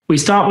 we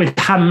start with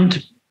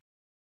hamd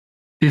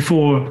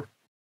before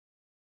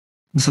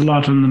the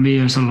salat on the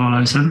Nabi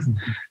sallallahu alaihi wasallam,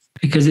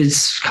 because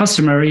it's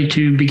customary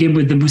to begin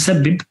with the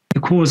musabbib, the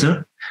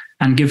causer,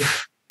 and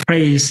give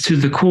praise to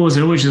the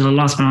causer, which is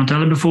Allah subhanahu wa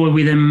ta'ala, before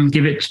we then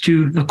give it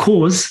to the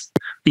cause,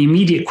 the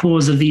immediate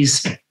cause of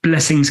these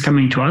blessings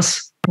coming to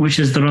us, which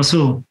is the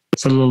Rasul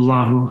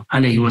sallallahu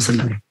alaihi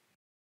wasallam.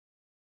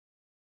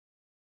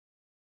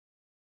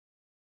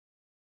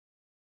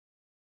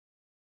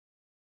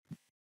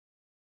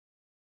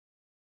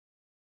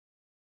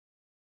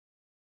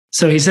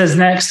 So he says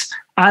next,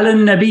 Ala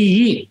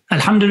Nabi,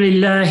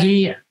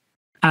 Alhamdulillahi,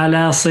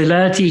 ala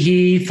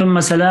salatihi, thumma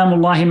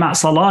salamullahi ma'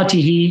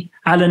 salatihi,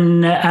 ala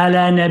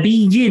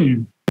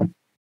nabiyyin,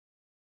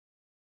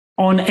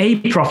 on a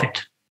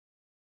prophet.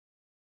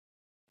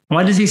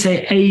 Why does he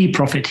say a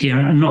prophet here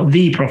and not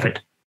the prophet?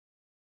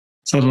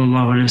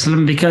 Sallallahu alaihi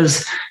wasallam.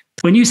 Because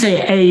when you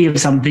say a of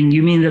something,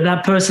 you mean that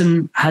that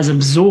person has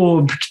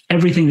absorbed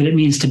everything that it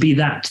means to be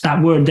that.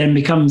 That word then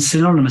becomes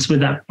synonymous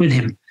with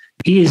him.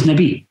 He is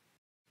Nabi.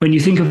 When you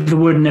think of the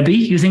word Nabi,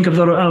 you think of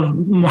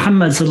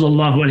Muhammad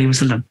sallallahu alaihi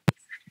wasallam.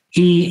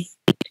 He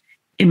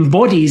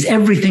embodies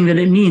everything that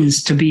it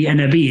means to be a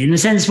Nabi. In a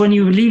sense, when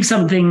you leave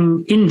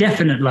something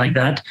indefinite like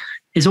that,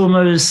 it's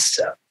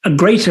almost a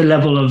greater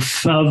level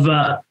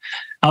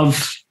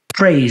of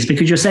praise,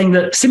 because you're saying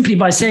that simply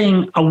by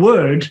saying a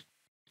word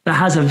that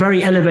has a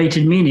very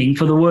elevated meaning.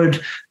 For the word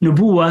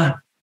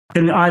nubuwah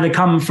can either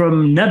come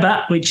from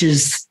naba, which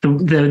is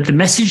the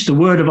message, the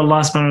word of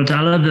Allah subhanahu wa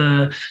ta'ala,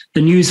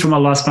 the news from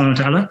Allah subhanahu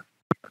wa ta'ala,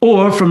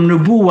 or from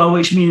nubuwa,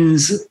 which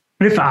means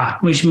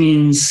rif'ah, which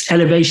means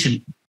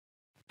elevation.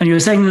 And you're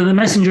saying that the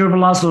messenger of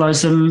Allah sallallahu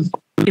alaihi wasallam,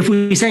 if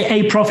we say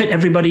a prophet,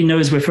 everybody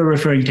knows we're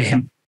referring to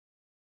him.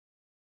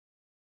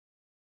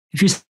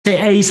 If you say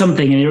a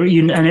something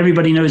and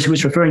everybody knows who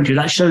it's referring to,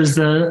 that shows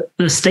the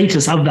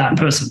status of that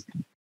person.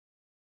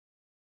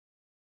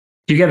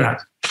 Do you get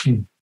that?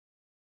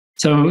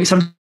 So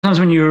sometimes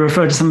when you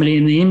refer to somebody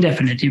in the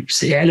indefinite,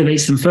 it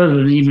elevates them further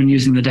than even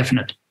using the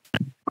definite.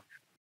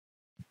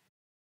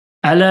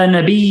 Ala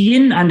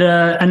nabiyyin, and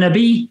a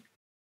nabi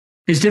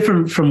is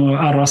different from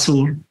a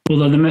rasul,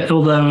 although the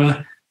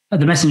messenger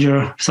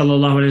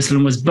sallallahu alaihi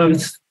wasallam was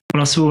both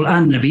rasul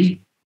and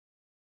nabi.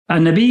 A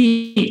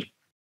nabi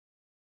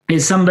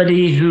is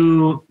somebody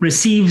who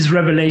receives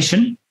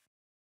revelation,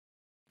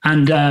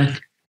 and the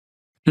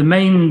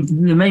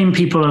main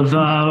people of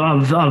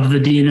the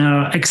deen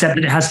accept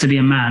that it has to be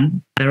a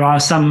man. There are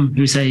some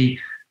who say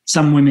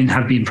some women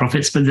have been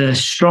prophets, but the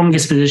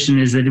strongest position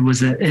is that it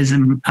was a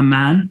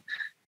man,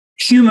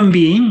 human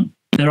being.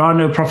 There are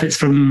no prophets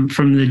from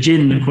the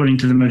jinn, according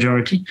to the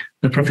majority.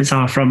 The prophets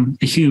are from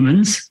the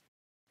humans,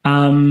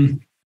 and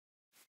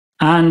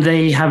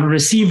they have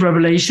received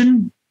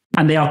revelation,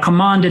 and they are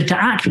commanded to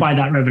act by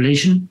that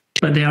revelation,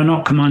 but they are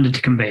not commanded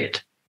to convey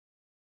it.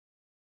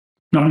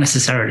 Not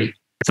necessarily.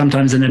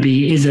 Sometimes a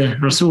Nabi is a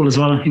Rasul as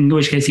well, in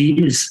which case he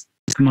is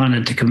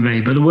commanded to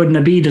convey. But the word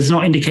Nabi does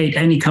not indicate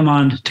any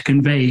command to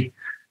convey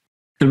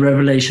the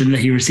revelation that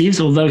he receives,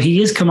 although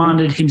he is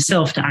commanded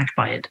himself to act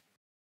by it.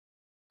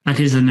 That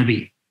is a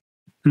Nabi.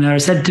 And there are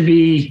said to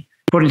be,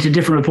 according to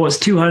different reports,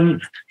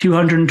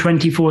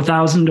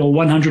 224,000 or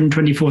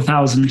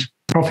 124,000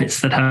 prophets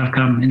that have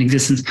come in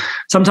existence.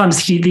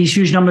 Sometimes these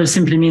huge numbers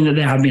simply mean that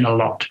there have been a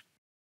lot.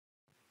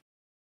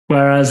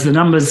 Whereas the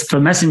numbers for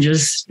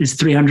messengers is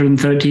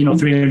 313 or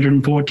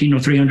 314 or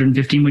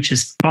 315, which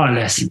is far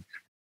less.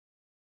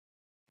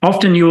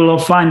 Often you will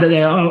find that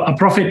a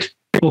prophet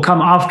will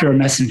come after a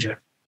messenger.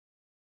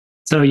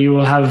 So you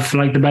will have,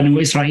 like the Banu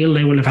Israel,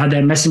 they will have had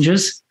their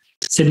messengers,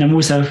 Sidna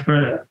Musa,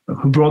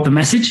 who brought the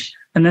message.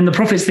 And then the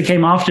prophets that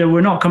came after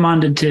were not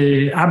commanded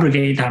to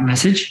abrogate that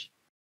message.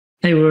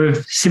 They were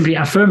simply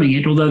affirming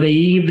it, although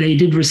they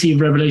did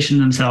receive revelation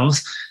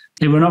themselves.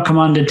 They were not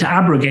commanded to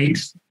abrogate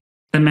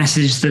the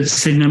message that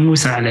Sidna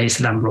Musa alayhi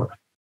salam brought.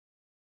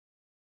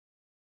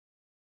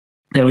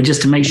 They were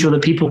just to make sure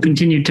that people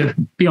continued to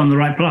be on the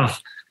right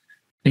path,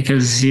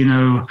 because,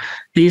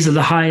 these are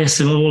the highest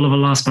of all of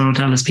Allah subhanahu wa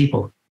ta'ala's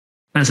people.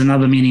 That's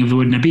another meaning of the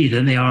word Nabi,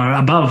 that they are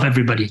above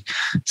everybody.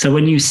 So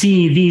when you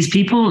see these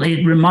people,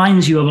 it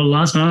reminds you of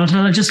Allah subhanahu wa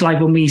ta'ala, just like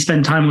when we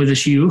spend time with a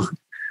shuyukh,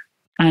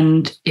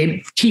 and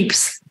it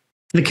keeps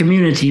the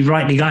community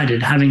rightly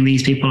guided, having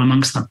these people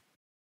amongst them.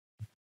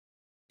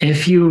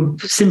 If you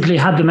simply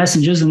had the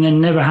messengers and then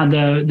never had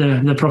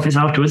the prophets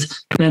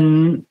afterwards,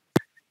 then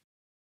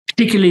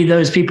particularly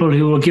those people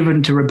who were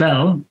given to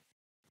rebel,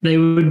 they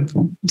would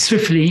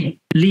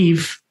swiftly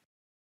leave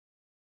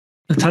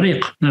the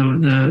tariq,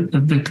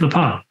 the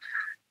path.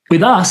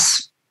 With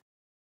us,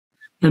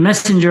 the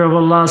messenger of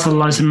Allah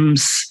sallallahu alaihi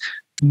wasallam's,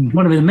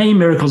 one of the main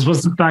miracles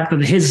was the fact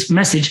that his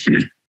message,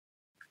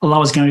 Allah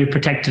was going to be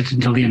protected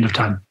until the end of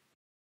time.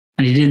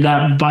 And he did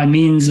that by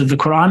means of the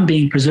Quran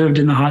being preserved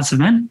in the hearts of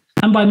men,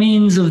 and by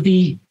means of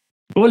the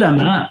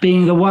ulama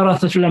being the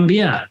warathatul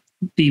anbiya,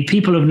 the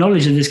people of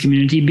knowledge of this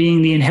community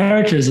being the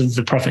inheritors of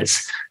the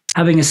prophets,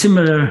 having a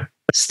similar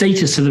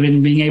status to them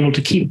in being able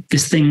to keep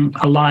this thing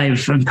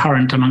alive and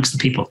current amongst the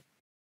people.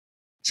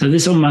 So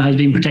this ummah has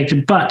been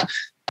protected. But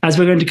as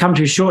we're going to come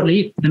to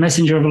shortly, the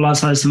messenger of Allah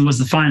was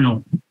the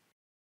final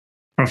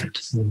prophet.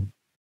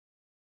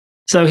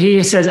 So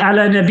he says,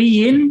 ala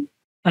nabiyyin,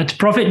 at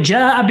prophet,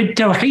 ja'a bit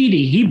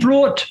tawhidi. He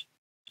brought,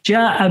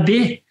 ja'a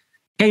bih,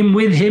 came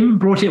with him,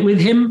 brought it with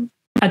him,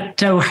 at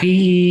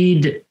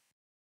Tawhid.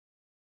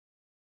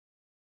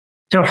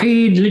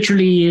 Tawhid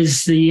literally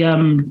is the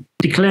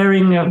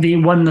declaring of the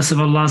oneness of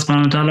Allah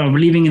subhanahu wa ta'ala, or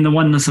believing in the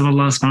oneness of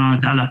Allah subhanahu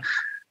wa ta'ala.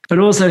 But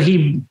also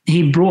he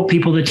brought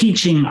people the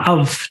teaching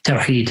of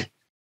Tawhid,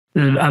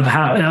 of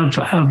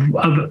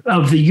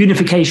the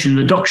unification,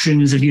 the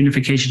doctrines of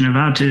unification, of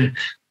how to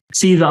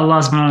see that Allah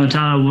subhanahu wa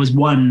ta'ala was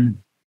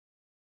one.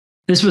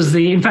 This was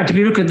in fact, if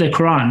you look at the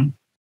Quran,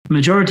 the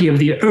majority of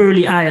the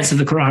early ayats of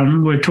the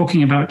Quran were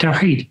talking about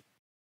Tawhid.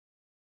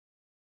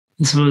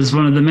 This was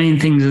one of the main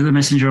things that the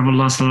Messenger of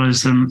Allah sallallahu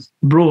alaihi wasallam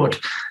brought.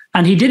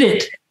 And he did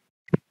it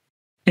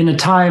in a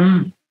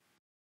time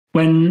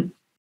when,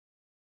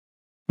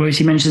 which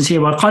he mentions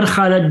here, وَقَدْ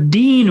خَلَ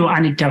الدِّينُ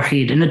عَنِ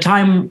التَّوْحِيدِ, in a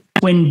time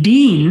when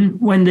deen,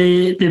 when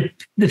the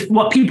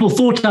what people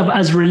thought of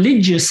as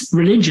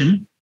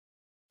religion,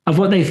 of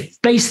what they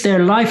based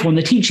their life on,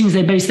 the teachings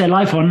they based their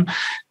life on,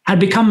 had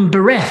become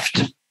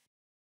bereft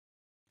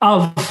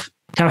of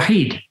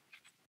Tawheed.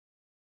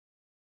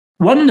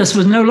 Oneness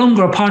was no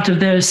longer a part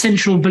of their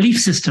central belief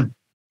system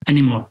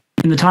anymore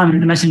in the time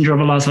the Messenger of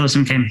Allah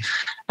came.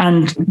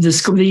 And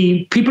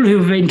the people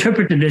who have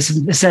interpreted this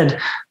said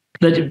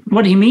That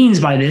what he means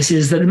by this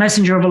is that the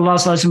Messenger of Allah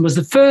was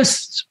the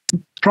first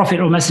prophet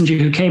or messenger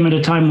who came at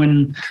a time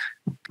when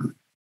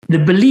the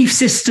belief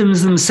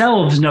systems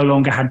themselves no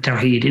longer had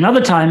Tawhid. In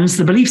other times,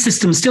 the belief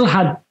systems still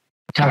had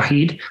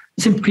Tawhid.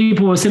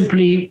 People were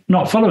simply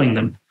not following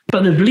them,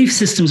 but the belief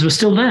systems were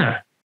still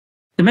there.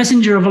 The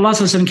Messenger of Allah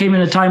came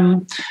in a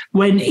time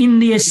when, in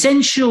the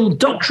essential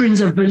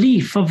doctrines of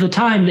belief of the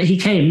time that he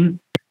came,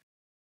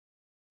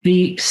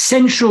 the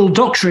central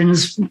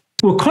doctrines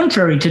were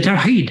contrary to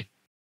Tawhid.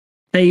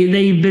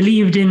 They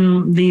believed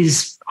in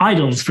these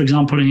idols, for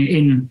example,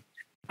 in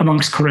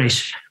amongst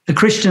Quraysh. The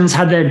Christians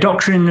had their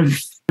doctrine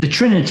of the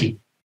Trinity,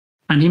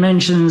 and he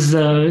mentions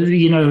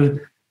the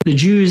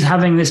Jews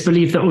having this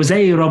belief that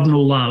Uzair ibn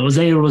Allah,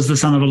 Uzair was the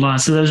son of Allah.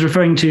 So that was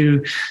referring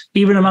to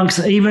even amongst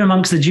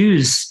the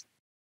Jews,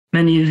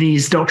 many of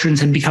these doctrines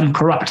had become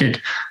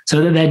corrupted,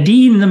 so that their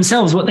deen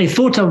themselves, what they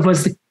thought of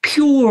was the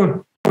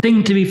pure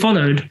thing to be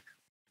followed,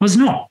 was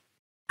not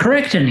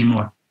correct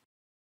anymore.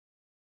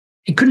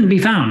 It couldn't be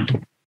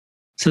found.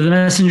 So the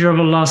Messenger of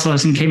Allah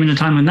came in a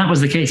time when that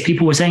was the case.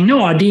 People were saying,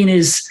 no, our deen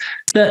is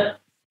that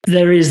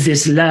there is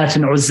this Lat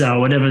and Uzza, or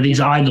whatever, these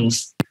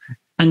idols,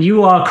 and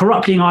you are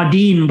corrupting our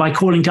deen by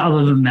calling to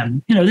other than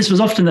them. This was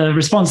often the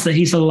response that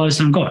he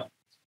ﷺ got.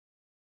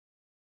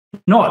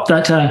 Not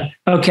that,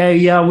 okay,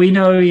 yeah, we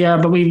know, yeah,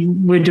 but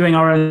we're doing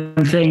our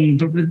own thing,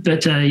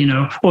 but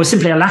or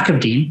simply a lack of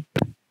deen.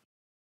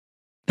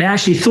 They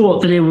actually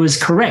thought that it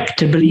was correct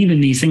to believe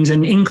in these things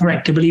and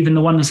incorrect to believe in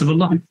the oneness of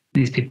Allah,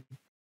 these people.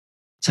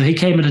 So he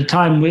came at a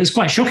time where it was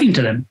quite shocking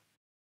to them,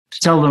 to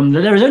tell them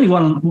that there is only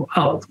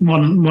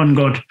one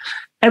God.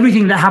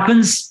 Everything that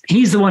happens,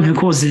 he's the one who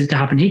causes it to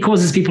happen. He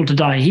causes people to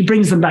die. He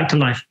brings them back to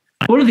life.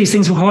 All of these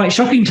things were quite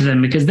shocking to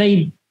them because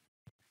they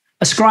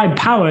ascribed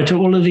power to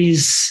all of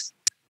these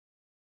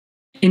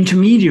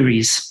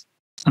intermediaries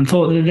and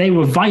thought that they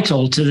were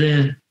vital to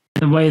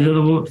the way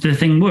that the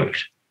thing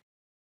worked.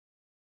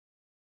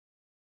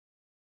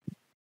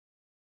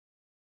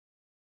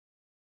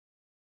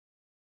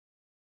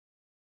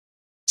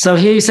 So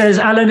here he says,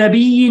 "Ala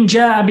nabiyyin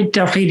ja'a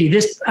bit-tawhid."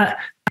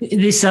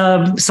 This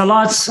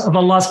salat of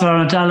Allah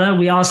subhanahu wa ta'ala,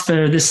 we ask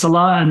for this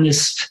salah and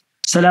this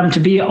salam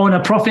to be on a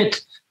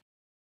prophet.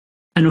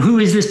 And who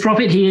is this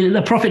prophet?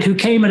 The prophet who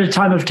came at a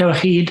time of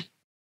Tawheed,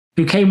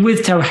 who came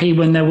with Tawheed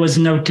when there was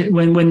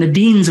when the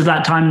deans of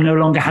that time no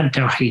longer had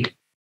Tawheed.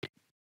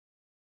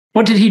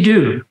 What did he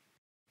do?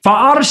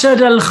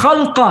 فَأَرْشَدَ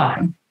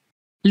الْخَلْقَ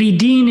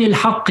لِدِينِ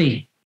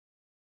الْحَقِّ.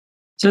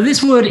 So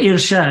this word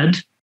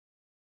irshad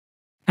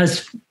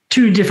has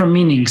two different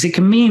meanings. It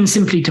can mean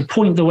simply to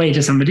point the way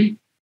to somebody,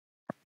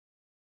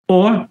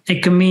 or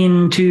it can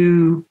mean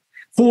to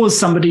cause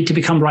somebody to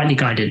become rightly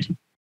guided.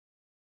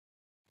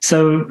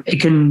 So it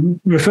can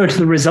refer to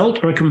the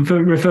result, or it can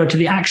refer to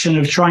the action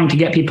of trying to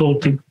get people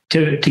to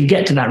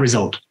get to that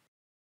result.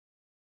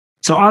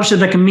 So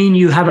arshad can mean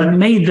you haven't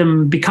made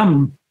them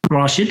become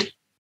rashid,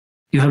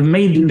 you have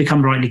made them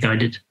become rightly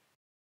guided.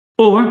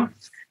 Or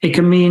it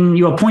can mean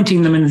you are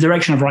pointing them in the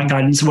direction of right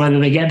guidance. Whether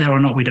they get there or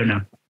not, we don't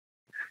know.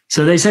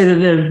 So they say that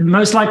the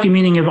most likely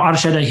meaning of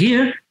arshada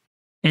here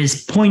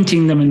is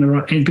pointing them in the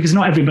right, because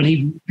not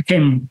everybody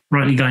became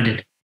rightly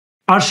guided.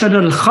 Arshad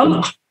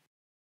al-khalq.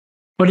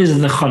 What is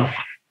the khalq?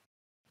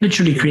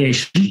 Literally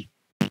creation.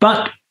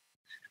 But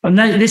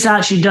this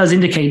actually does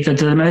indicate that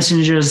the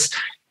messengers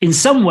in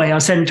some way are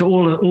sent to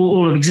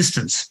all of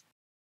existence.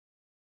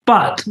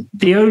 But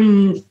the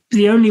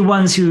only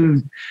ones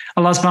who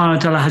Allah subhanahu wa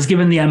ta'ala has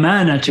given the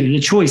amana to, the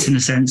choice in a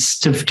sense,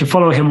 to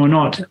follow him or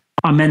not,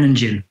 are men and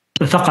jinn,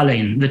 the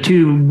thaqalain, the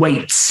two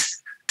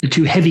weights, the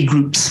two heavy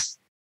groups,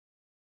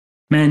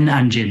 men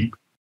and jinn.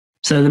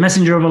 So the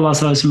Messenger of Allah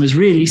was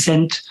really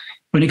sent,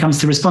 when it comes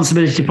to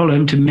responsibility to follow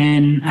him, to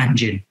men and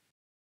jinn.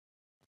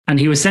 And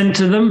he was sent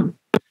to them,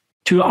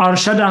 to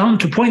arshadahum,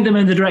 to point them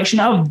in the direction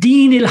of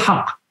deen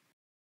il-haq,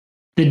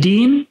 the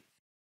deen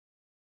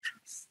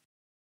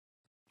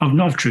of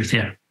not truth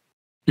here,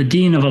 the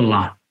deen of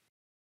Allah,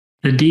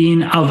 the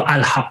deen of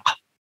al-haq,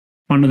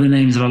 one of the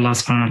names of Allah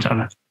subhanahu wa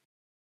ta'ala.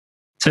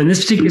 So in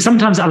this particular,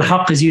 sometimes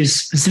al-haq is used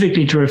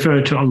specifically to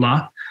refer to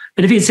Allah,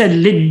 but if he said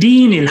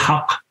lid-deen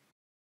il-haq,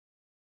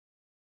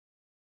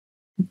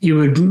 you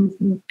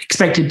would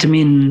expect it to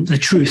mean the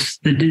truth,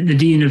 the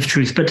deen of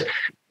truth. But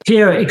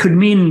here it could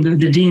mean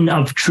the deen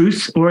of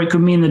truth, or it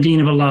could mean the deen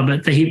of Allah.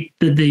 But the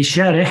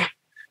Sharih,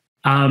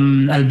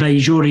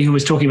 Al-Bayjuri, who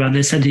was talking about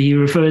this, said he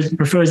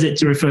prefers it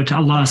to refer to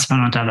Allah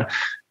subhanahu wa ta'ala.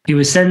 He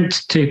was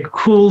sent to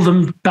call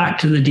them back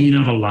to the deen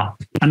of Allah,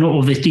 and not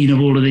all this deen of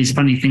all of these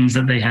funny things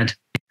that they had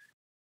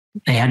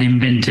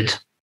invented.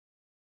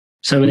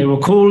 So they were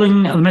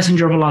calling, the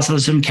Messenger of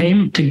Allah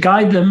came to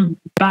guide them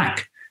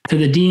back to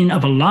the deen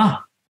of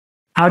Allah.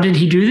 How did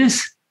he do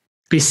this?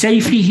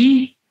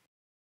 Bisayfihi,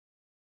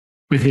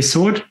 with his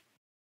sword,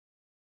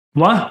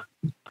 wa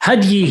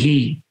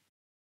hadyihi,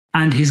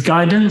 and his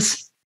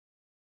guidance,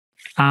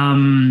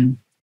 lil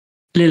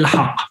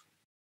haq.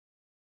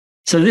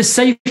 So this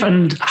sayf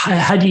and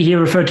hadi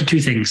here refer to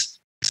two things: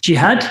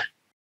 jihad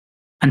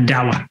and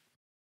da'wah.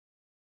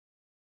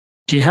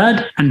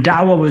 Jihad and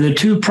da'wah were the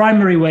two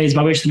primary ways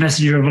by which the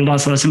Messenger of Allah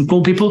sallallahu alaihi wasallam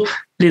called people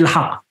lil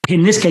haqq.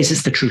 In this case,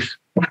 it's the truth.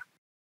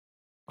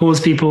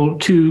 Calls people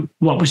to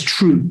what was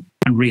true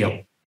and real,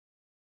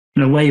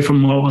 and away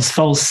from what was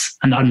false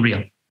and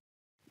unreal.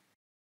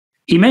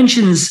 He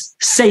mentions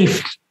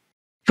safe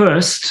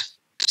first,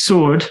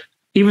 sword,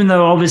 even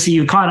though obviously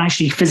you can't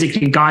actually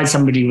physically guide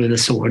somebody with a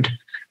sword.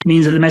 It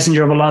means that the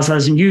Messenger of Allah sallallahu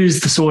alaihi wasallam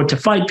used the sword to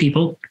fight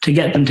people, to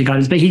get them to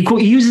guidance. But he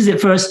uses it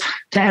first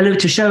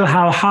to show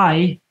how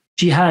high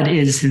jihad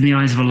is in the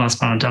eyes of Allah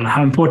subhanahu wa ta'ala,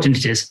 how important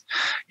it is.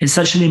 It's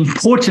such an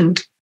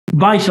important,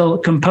 vital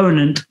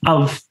component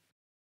of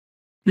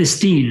this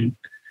deen.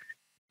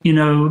 You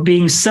know,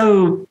 being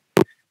so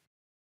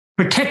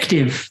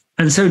protective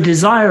and so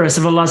desirous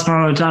of Allah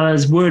subhanahu wa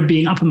ta'ala's word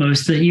being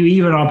uppermost that you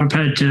even are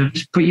prepared to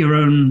put your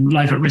own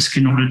life at risk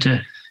in order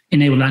to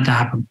enable that to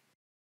happen.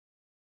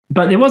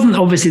 But it wasn't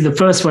obviously the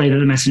first way that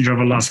the Messenger of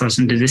Allah sallallahu alaihi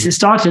wasallam did this. It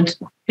started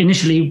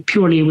initially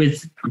purely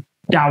with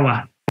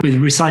da'wah, with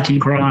reciting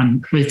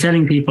Quran, with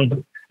telling people.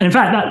 And in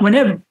fact, that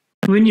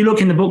when you look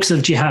in the books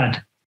of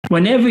jihad,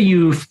 whenever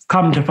you've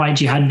come to fight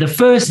jihad, the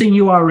first thing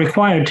you are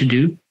required to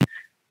do,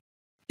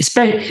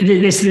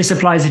 this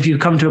applies if you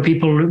come to a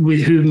people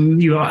with whom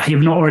you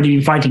have not already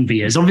been fighting for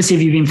years. Obviously,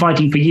 if you've been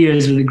fighting for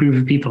years with a group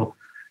of people,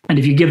 and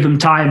if you give them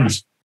time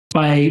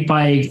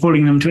by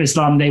calling them to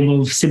Islam, they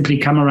will simply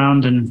come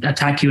around and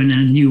attack you in a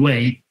new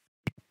way.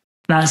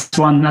 That's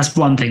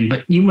one thing.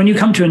 But when you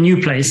come to a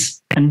new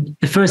place, and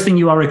the first thing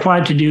you are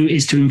required to do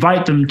is to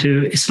invite them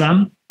to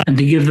Islam and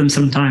to give them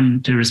some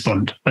time to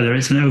respond, whether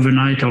it's an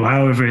overnight or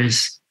however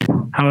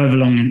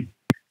long.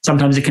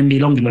 Sometimes it can be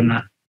longer than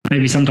that.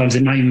 Maybe sometimes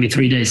it might even be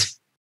 3 days.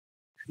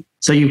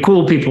 So you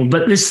call people.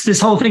 But this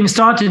whole thing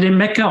started in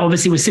Mecca,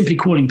 obviously, with simply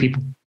calling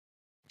people.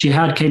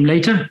 Jihad came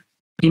later.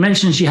 He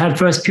mentions jihad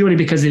first purely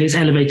because of its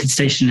elevated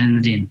station in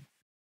the deen.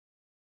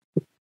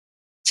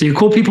 So you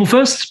call people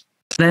first.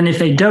 Then if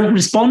they don't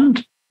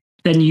respond,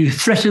 then you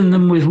threaten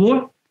them with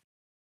war.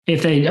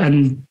 If they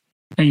and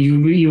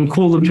you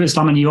call them to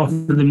Islam and you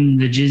offer them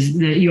the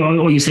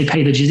jizya, or you say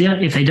pay the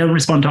jizya. If they don't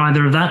respond to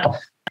either of that,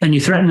 then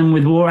you threaten them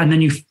with war, and then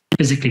you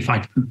physically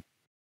fight them.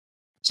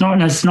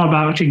 It's not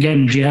about,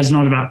 again, jihad is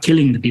not about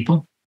killing the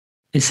people.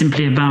 It's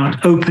simply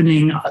about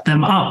opening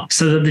them up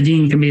so that the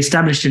deen can be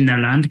established in their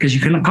land, because you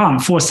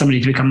can't force somebody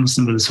to become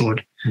Muslim with a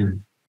sword.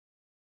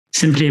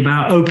 Simply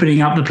about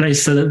opening up the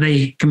place so that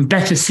they can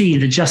better see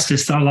the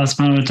justice that Allah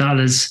subhanahu wa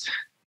ta'ala's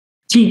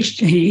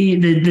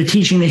the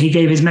teaching that he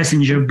gave his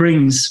messenger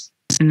brings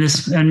in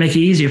this, and make it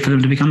easier for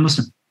them to become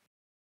Muslim.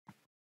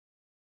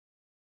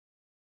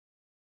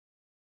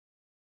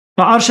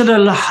 فأرشد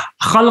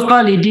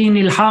الخلق لدين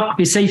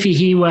الحق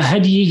بسيفه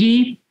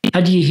وهديه.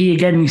 هديه,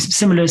 again,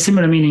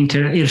 similar meaning to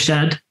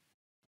irshad,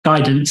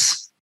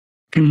 guidance.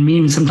 Can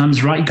mean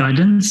sometimes right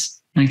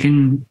guidance, and it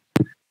can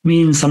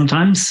mean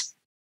sometimes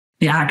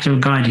the act of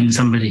guiding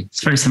somebody.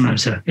 It's very similar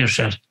to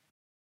irshad.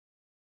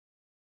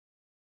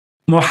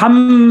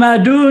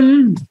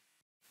 Muhammadun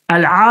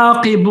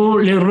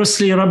al-aqibu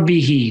lirrusli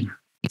rabbihi.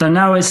 So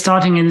now it's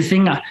starting in the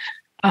thing.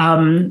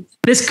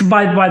 This,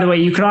 by the way,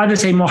 you could either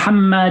say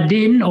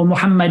Muhammadin or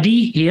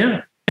Muhammadi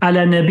here.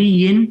 Ala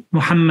nabiyyin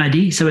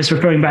Muhammadi. So it's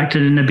referring back to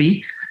the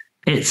Nabi.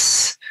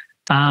 It's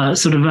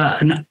sort of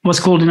what's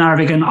called in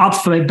Arabic an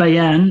atf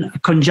bayan, a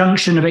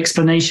conjunction of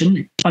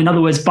explanation. In other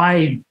words,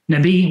 by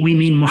Nabi, we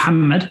mean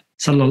Muhammad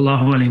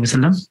sallallahu alayhi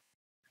wasallam.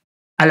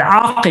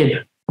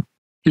 Al-aqib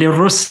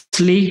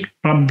lirrusli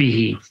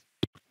rabbihi.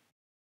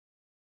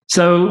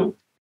 So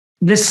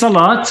this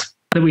salat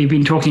that we've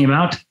been talking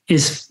about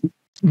is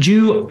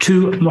due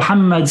to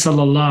Muhammad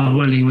sallallahu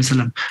alayhi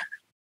wasallam.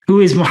 Who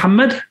is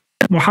Muhammad?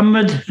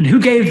 Muhammad, and who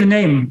gave the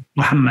name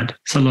Muhammad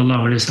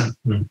sallallahu alayhi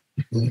wasallam?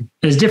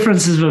 There's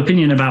differences of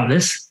opinion about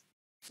this.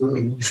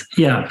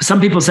 Yeah,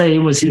 some people say it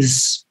was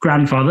his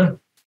grandfather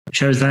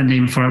chose that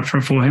name for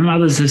him.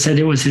 Others have said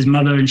it was his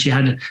mother, and she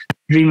had a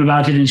dream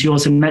about it, and she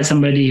also met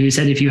somebody who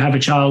said if you have a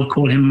child,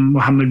 call him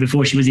Muhammad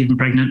before she was even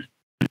pregnant.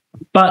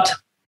 But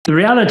the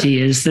reality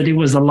is that it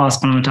was Allah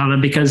subhanahu wa ta'ala,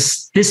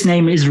 because this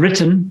name is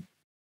written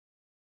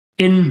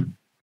in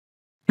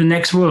the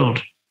next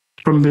world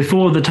from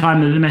before the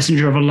time that the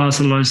Messenger of Allah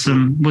sallallahu alaihi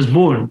wasallam was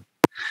born.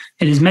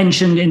 It is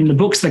mentioned in the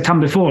books that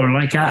come before,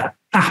 like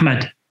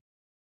Ahmad.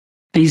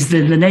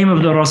 The name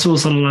of the Rasul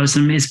sallallahu alaihi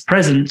wasallam is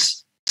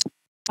present,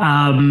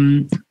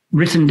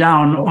 written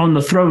down on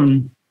the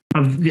throne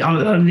of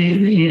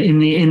in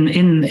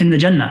the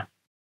Jannah,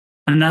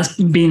 and that's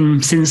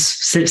been since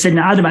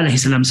Sayyidina Adam alayhi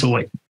salam saw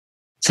it.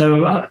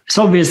 So it's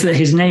obvious that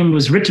his name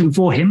was written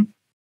for him.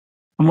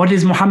 And what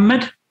is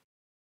Muhammad?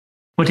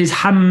 What is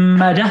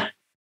Hamada?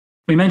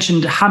 We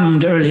mentioned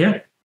Hamd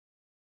earlier,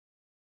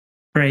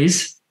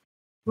 praise.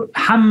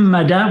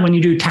 Hamada, when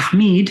you do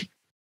tahmeed,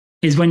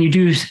 is when you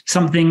do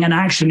something, an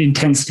action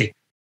intensely.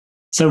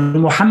 So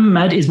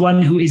Muhammad is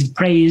one who is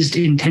praised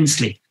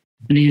intensely.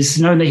 And he is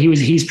known that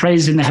he's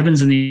praised in the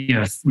heavens and the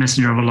earth,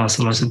 Messenger of Allah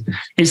sallallahu alaihi wasallam.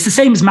 It's the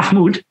same as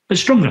Mahmud, but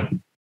stronger.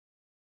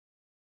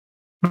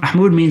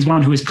 Mahmud means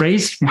one who is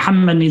praised.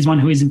 Muhammad means one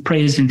who is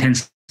praised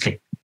intensely.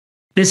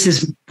 This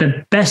is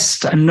the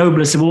best and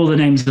noblest of all the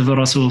names of the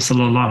Rasul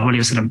sallallahu alaihi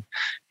wasallam.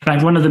 In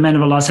fact, one of the men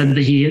of Allah said that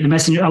the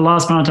messenger, Allah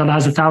subhanahu wa ta'ala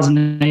has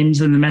 1,000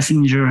 names, and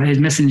his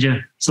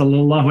messenger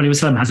sallallahu alaihi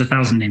wasallam has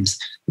 1,000 names.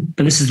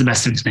 But this is the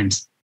best of his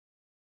names.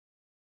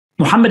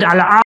 Muhammad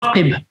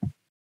al-Aqib.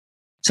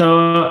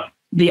 So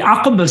the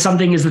aqib of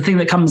something is the thing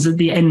that comes at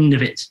the end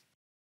of it.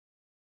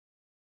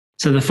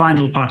 So the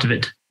final part of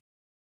it.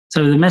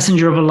 So the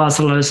messenger of Allah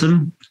sallallahu alaihi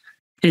wasallam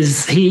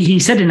he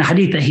said in a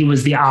hadith that he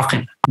was the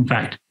aqib, in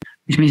fact,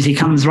 which means he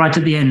comes right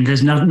at the end.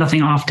 There's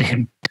nothing after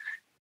him.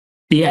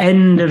 The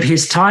end of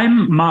his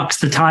time marks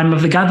the time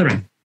of the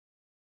gathering.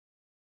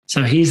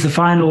 So he's the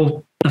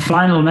final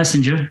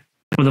messenger,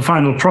 or the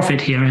final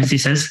prophet here, as he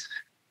says.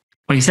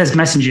 Well, he says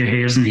messenger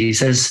here, isn't he? He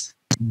says,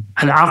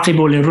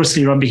 Al-Aqibu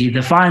li-rusli rabbihi,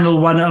 the final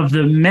one of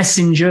the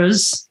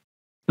messengers,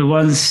 the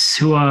ones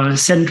who are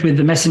sent with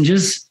the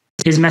messengers.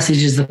 His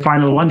message is the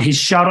final one. His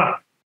shara,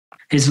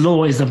 his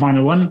law, is the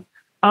final one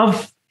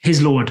of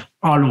his Lord,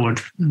 our Lord,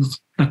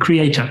 the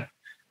Creator,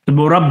 the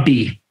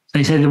Murabbi.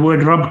 They say the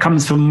word Rabb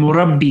comes from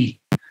Murabbi,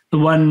 the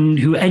one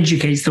who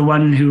educates, the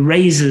one who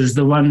raises,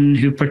 the one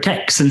who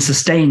protects and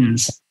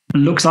sustains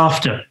and looks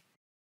after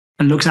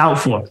and looks out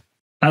for.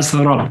 That's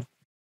the Rabb.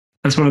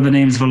 That's one of the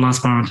names of Allah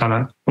subhanahu wa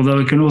ta'ala, although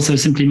it can also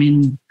simply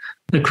mean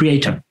the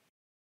Creator.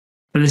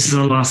 But this is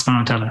Allah subhanahu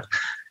wa ta'ala.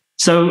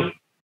 So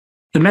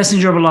the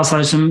Messenger of Allah sallallahu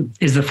alaihi wasallam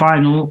is the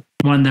final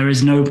one. There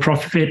is no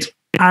prophet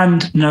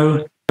and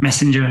no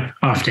messenger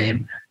after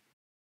him.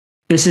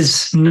 This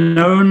is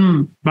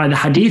known by the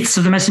hadiths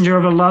of the Messenger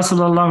of Allah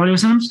sallallahu alaihi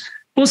wasallam,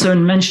 also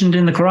mentioned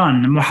in the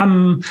Quran.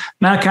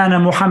 ما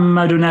كان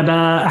محمد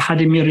نبا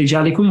أحد من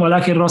رجالكم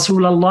ولكن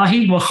رسول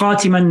الله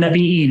وخاتم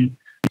النبيين.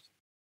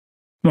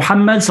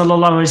 Muhammad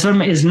sallallahu alaihi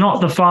wasallam is not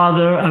the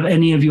father of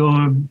any of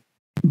your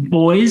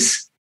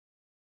boys.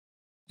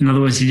 In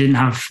other words, he didn't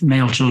have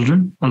male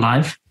children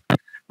alive.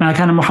 ما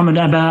كان محمد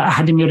أبا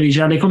أحد من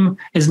رجالكم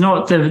is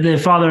not the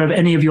father of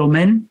any of your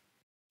men.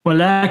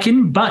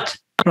 ولكن, but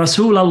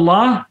Rasul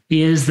Allah,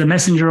 he is the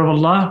messenger of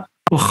Allah,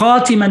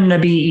 وخاتم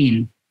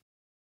النبيين,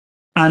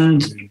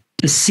 and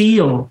the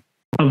seal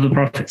of the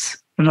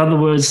prophets. In other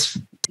words,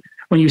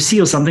 when you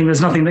seal something,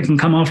 there's nothing that can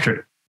come after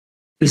it.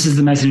 This is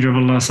the messenger of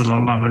Allah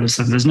sallallahu alaihi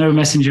wasallam. There's no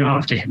messenger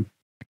after him,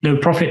 no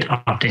prophet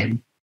after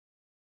him.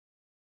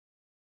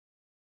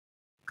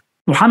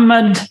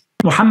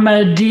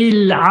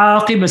 Muhammadil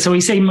Aqib. So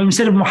we say,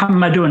 instead of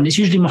Muhammadun, it's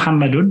usually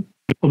Muhammadun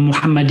or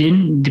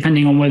Muhammadin,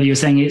 depending on whether you're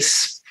saying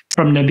it's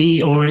from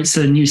Nabi or it's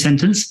a new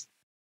sentence.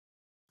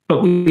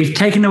 But we've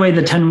taken away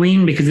the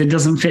tanween because it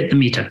doesn't fit the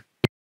meter.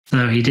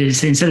 So he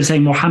did, instead of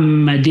saying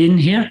Muhammadin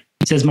here,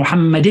 he says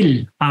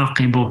Muhammadil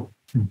Aqibu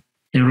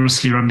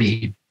li-rusli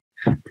rabbihi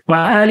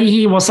wa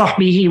alihi wa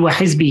sahbihi wa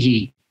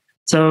hizbihi.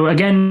 So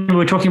again,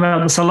 we're talking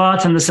about the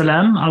salat and the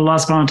salam, Allah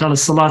subhanahu wa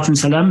ta'ala's salat and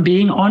salam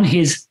being on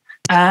his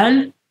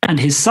al and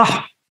his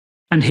sah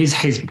and his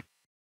hizb.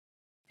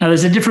 Now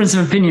there's a difference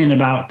of opinion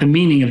about the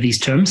meaning of these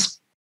terms.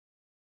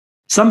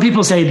 Some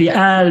people say the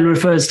al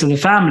refers to the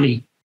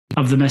family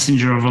of the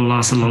Messenger of Allah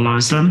sallallahu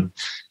alaihi wasallam,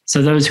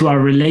 so those who are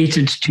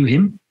related to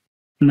him,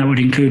 and that would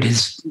include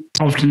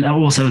often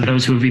also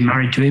those who have been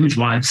married to him, his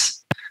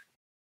wives.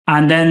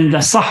 And then the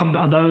sahab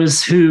are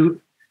those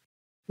who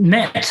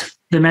met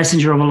the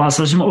Messenger of Allah sallallahu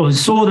alaihi wasallam, or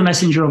saw the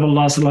Messenger of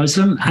Allah sallallahu alaihi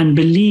wasallam and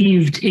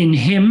believed in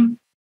him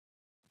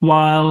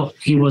while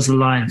he was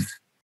alive,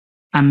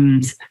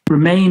 and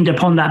remained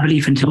upon that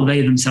belief until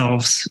they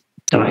themselves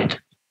died.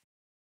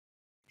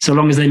 So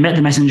long as they met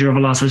the Messenger of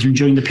Allah sallallahu alaihi wasallam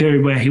during the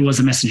period where he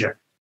was a messenger,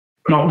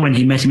 not when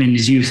he met him in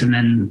his youth and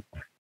then.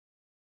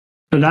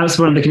 But that was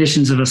one of the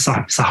conditions of a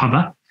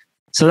Sahaba.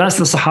 So that's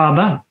the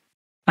Sahaba.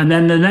 And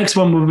then the next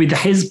one would be the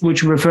Hizb,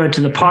 which referred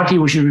to the party,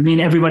 which would mean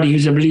everybody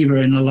who's a believer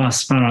in Allah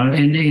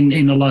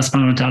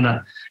subhanahu wa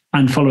ta'ala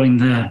and following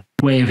the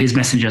way of his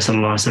Messenger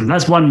sallallahu alaihi wasallam.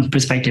 That's one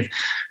perspective.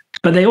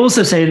 But they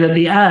also say that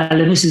the al,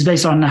 and this is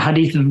based on the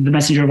hadith of the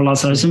Messenger of Allah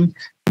sallallahu alaihi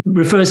wasallam,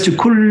 refers to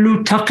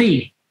kullu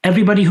taqi,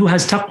 everybody who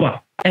has taqwa,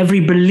 every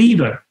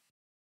believer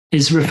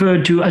is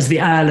referred to as the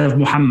al of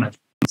Muhammad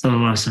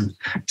sallallahu alaihi wasallam.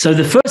 So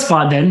the first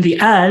part then, the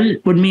al,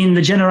 would mean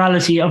the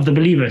generality of the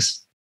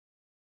believers,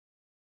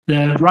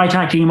 the right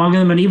acting among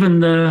them and even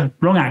the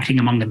wrong acting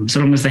among them, so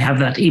long as they have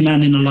that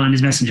iman in Allah and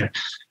his Messenger.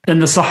 Then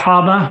the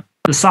Sahaba,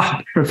 the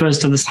Sahb refers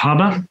to the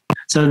Sahaba.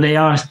 So they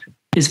are,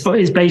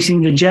 is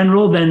basing the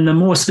general, then the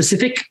more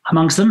specific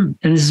amongst them.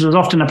 And this was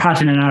often a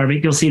pattern in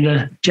Arabic. You'll see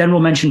the general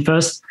mentioned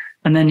first,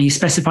 and then he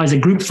specifies a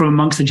group from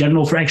amongst the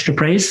general for extra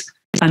praise,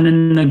 and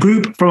then a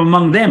group from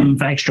among them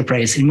for extra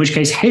praise, in which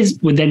case his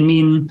would then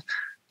mean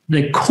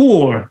the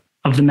core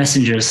of the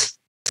messengers,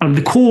 of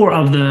the core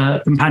of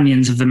the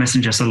companions of the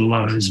Messenger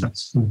sallallahu alaihi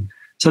wasallam.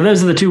 So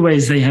those are the two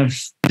ways they have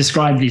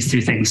described these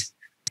two things.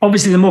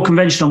 Obviously, the more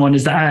conventional one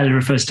is that al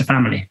refers to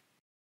family.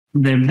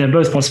 They're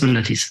both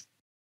possibilities.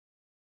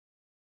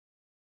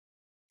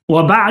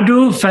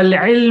 وَبَعْدُ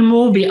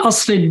فَالْعِلْمُ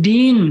بِأَصْلِ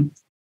الدِّينِ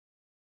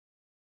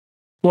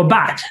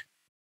وَبَعْدُ.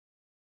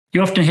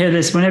 You often hear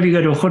this whenever you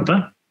go to a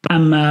khutbah.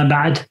 أَمَّا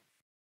بَعْدُ.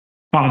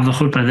 Part of the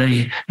khutbah,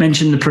 they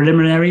mention the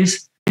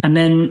preliminaries. And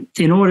then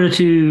in order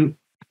to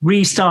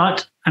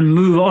restart and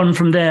move on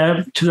from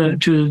there to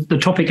the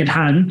topic at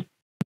hand,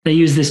 they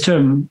use this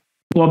term,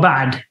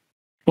 وَبَعْد,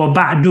 or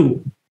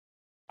ba'du,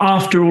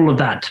 after all of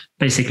that,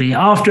 basically,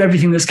 after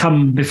everything that's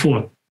come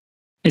before.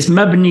 It's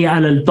mabni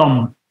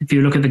al-dam, if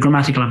you look at the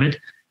grammatical of it.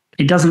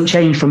 It doesn't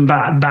change from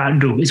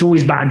ba'du. It's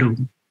always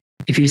ba'du.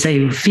 If you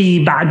say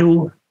fi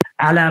ba'du,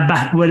 ala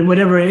ba'du,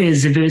 whatever it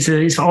is, if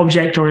it's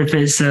object or if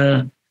it's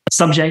a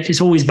subject,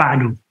 it's always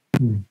ba'du.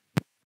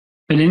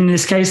 But in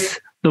this case,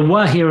 the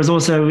wa here is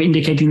also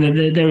indicating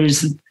that there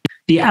is,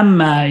 the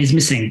amma is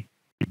missing,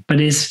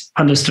 but is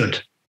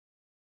understood.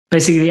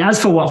 Basically,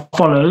 as for what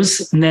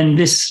follows, and then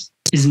this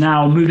is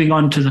now moving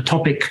on to the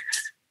topic.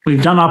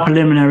 We've done our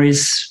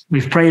preliminaries.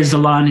 We've praised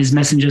Allah and His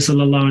Messenger,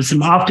 sallallahu alaihi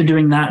wasallam. After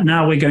doing that,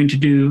 now we're going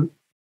to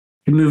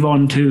move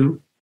on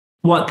to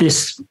what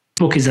this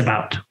book is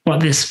about, what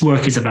this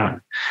work is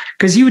about.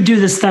 Because you would do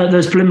those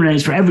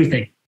preliminaries for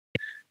everything.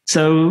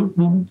 So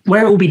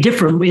where it will be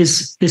different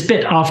is this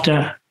bit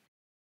after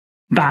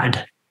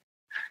bad.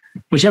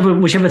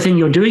 Whichever thing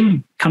you're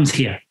doing comes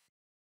here.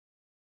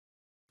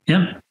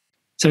 Yeah.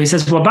 So he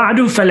says, وَبَعْدُ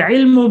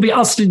فَالْعِلْمُ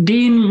بِأَصْلِ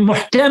الدِّينِ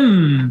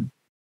مُحْتَمٍ.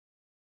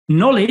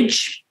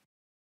 Knowledge,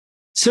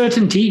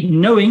 certainty,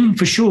 knowing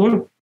for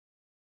sure,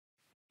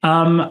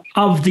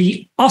 of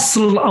the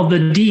asl of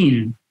the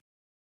deen.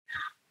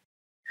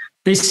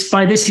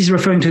 By this he's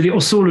referring to the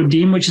usul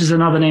al-din, which is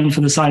another name for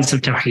the science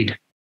of Tawhid.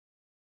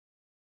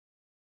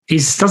 He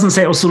doesn't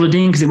say usul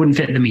al-din because it wouldn't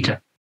fit the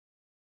meter.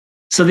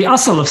 So the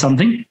asl of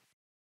something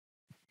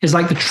is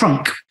like the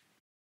trunk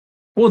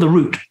or the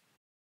root.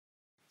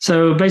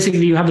 So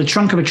basically you have the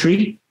trunk of a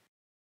tree,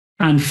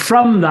 and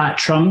from that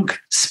trunk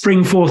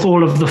spring forth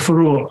all of the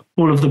furu',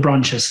 all of the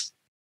branches.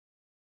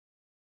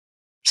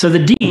 So the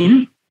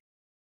deen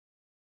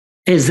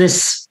is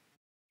this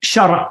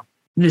shara,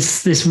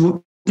 this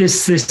thing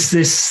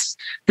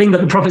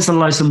that the Prophet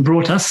ﷺ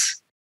brought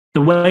us,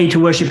 the way to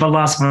worship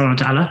Allah subhanahu wa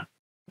ta'ala,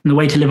 and the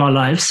way to live our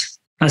lives.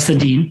 That's the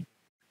deen.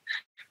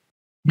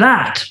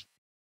 That,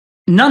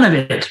 none of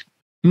it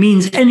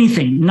means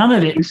anything. None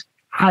of it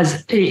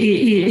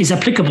is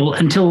applicable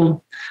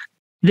until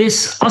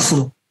this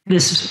asl,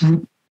 this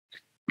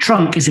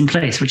trunk is in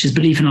place, which is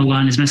belief in Allah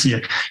and His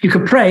Messenger. You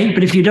could pray,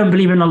 but if you don't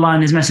believe in Allah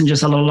and His Messenger,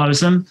 sallallahu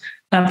alaihi wasallam,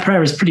 that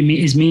prayer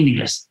is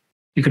meaningless.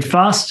 You could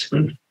fast.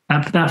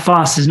 That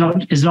fast is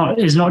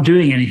not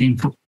doing anything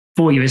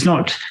for you. It's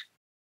not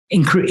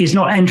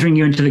entering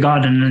you into the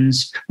garden and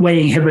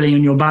weighing heavily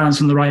on your balance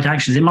on the right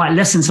actions. It might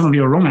lessen some of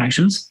your wrong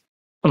actions.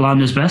 Allah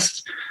knows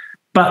best.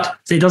 But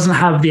it doesn't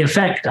have the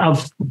effect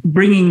of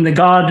bringing the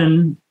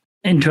garden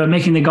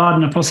making the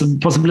garden a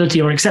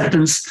possibility or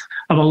acceptance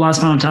of Allah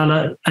subhanahu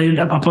wa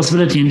ta'ala, a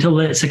possibility until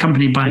it's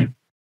accompanied by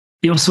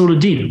the usul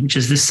al-din, which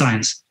is this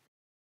science.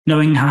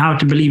 Knowing how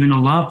to believe in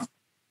Allah,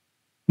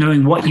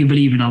 knowing what you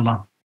believe in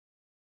Allah.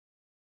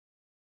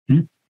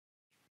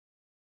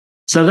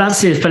 So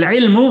that's it.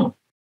 فَالْعِلْمُ,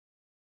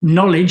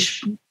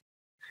 knowledge,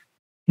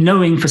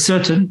 knowing for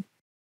certain,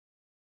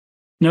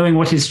 knowing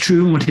what is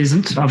true and what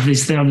isn't of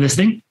this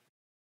thing.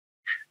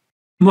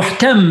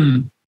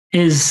 Muhtam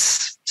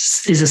is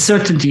a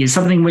certainty, is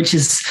something which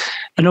is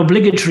an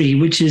obligatory,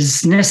 which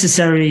is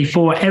necessary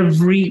for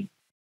every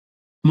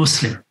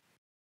Muslim,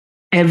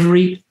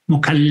 every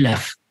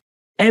mukallaf,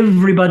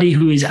 everybody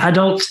who is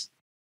adult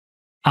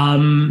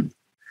and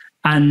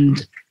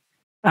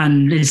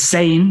is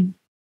sane,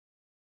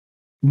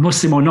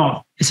 Muslim or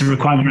not. It's a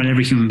requirement on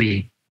every human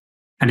being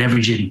and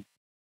every jinn.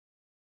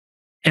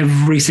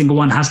 Every single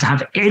one has to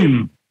have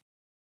ilm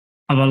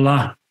of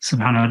Allah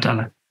subhanahu wa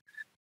ta'ala.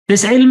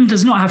 This ilm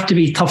does not have to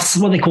be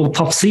what they call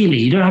tafsili.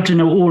 You don't have to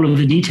know all of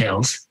the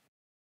details.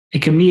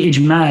 It can be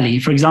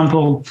ijmali. For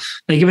example,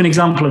 they give an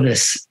example of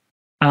this.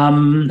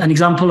 An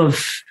example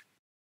of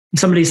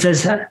somebody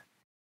says,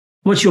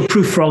 what's your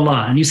proof for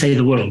Allah? And you say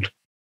the world.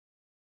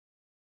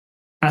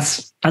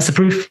 That's the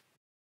proof.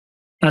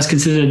 That's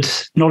considered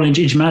knowledge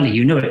ijmali.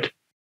 You know it.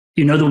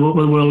 You know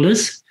what the world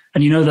is,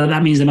 and you know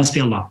that means there must be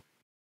Allah.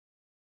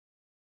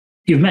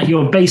 You've met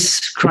your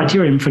base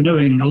criterion for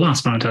knowing Allah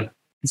subhanahu wa ta'ala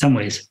in some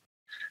ways.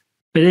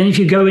 But then if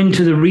you go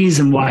into the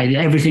reason why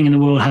everything in the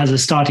world has a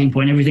starting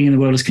point, everything in the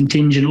world is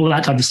contingent, all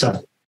that type of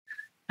stuff,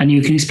 and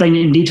you can explain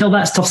it in detail,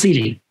 that's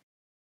tafsili.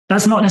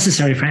 That's not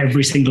necessary for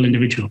every single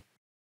individual.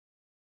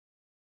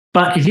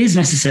 But it is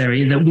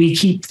necessary that we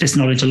keep this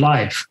knowledge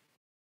alive,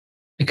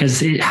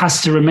 because it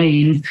has to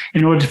remain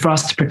in order for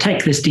us to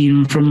protect this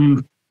deen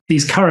from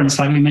these currents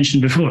like we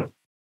mentioned before.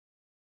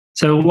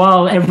 So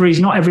while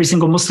not every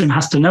single Muslim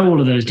has to know all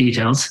of those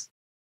details,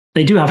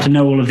 they do have to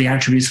know all of the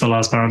attributes of Allah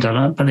subhanahu wa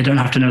ta'ala, but they don't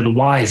have to know the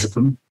whys of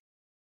them,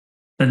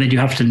 but they do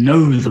have to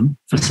know them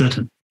for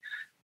certain.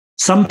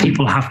 Some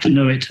people have to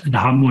know it at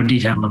a more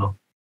detailed level,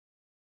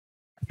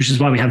 which is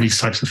why we have these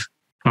types of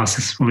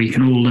classes where we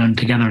can all learn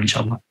together,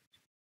 inshallah.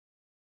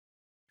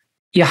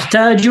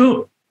 يحتاج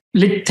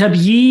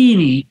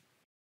للتبيين.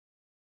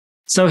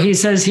 So he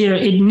says here,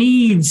 it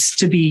needs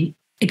to be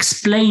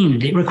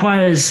explained. It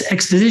requires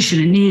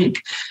exposition.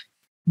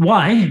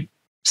 Why?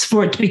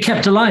 For it to be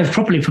kept alive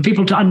properly, for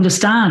people to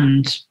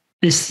understand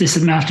this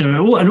matter,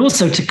 and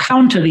also to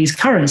counter these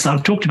currents that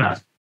I've talked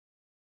about.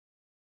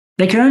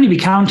 They can only be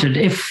countered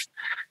if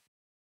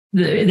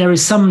there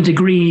is some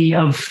degree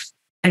of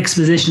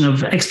exposition,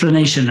 of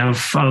explanation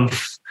of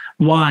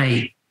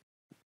why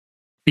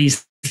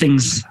these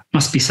things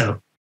must be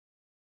so.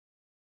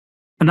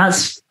 And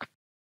that's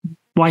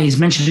why he's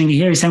mentioning it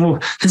here. He's saying,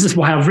 well, this is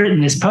why I've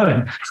written this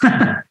poem.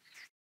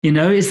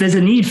 There's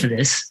a need for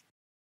this.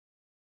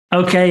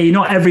 Okay,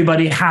 not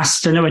everybody has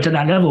to know it at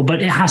that level,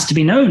 but it has to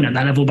be known at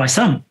that level by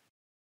some.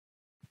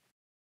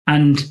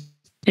 And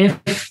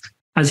if,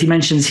 as he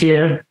mentions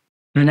here,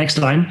 the next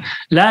line,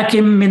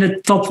 لكن من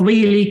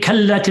التطويل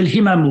كلت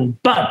الهمم.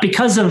 But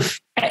because of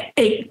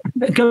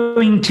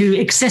going to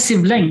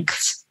excessive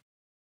lengths,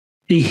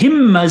 the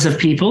himmas of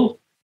people,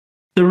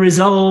 the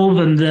resolve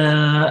and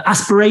the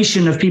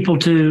aspiration of people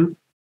to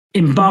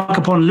embark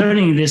upon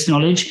learning this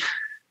knowledge,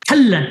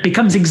 kallat,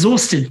 becomes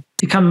exhausted,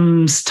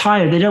 becomes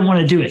tired. They don't want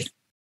to do it.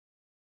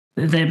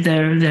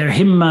 Their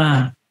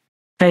himma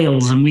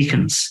fails and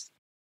weakens.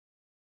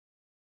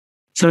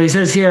 So he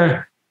says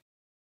here,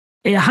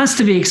 it has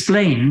to be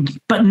explained,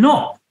 but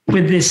not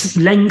with this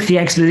lengthy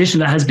exposition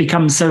that has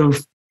become so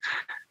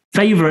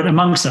favorite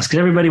amongst us, because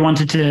everybody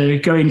wanted to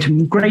go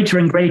into greater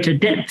and greater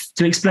depth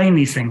to explain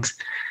these things.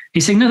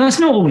 He's saying, no, that's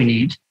not all we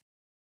need.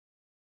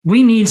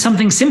 We need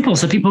something simple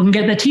so people can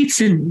get their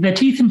teeth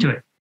into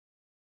it.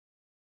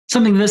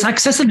 Something that's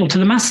accessible to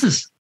the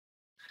masses.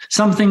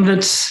 Something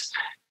that's,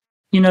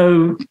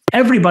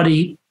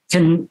 everybody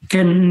can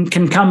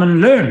come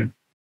and learn.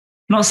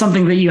 Not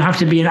something that you have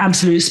to be an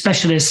absolute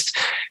specialist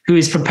who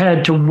is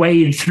prepared to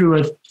wade through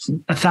a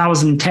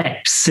 1,000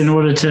 texts in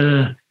order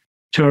to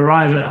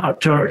arrive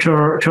at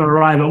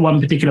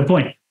one particular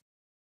point.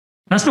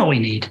 That's not what we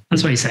need.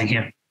 That's what he's saying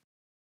here.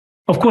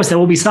 Of course, there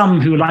will be some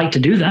who like to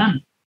do that.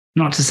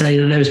 Not to say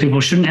that those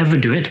people shouldn't ever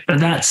do it, but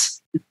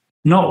that's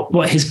not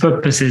what his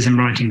purpose is in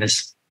writing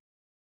this.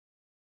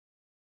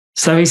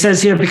 So he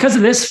says here, because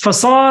of this,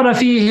 فَصَارَ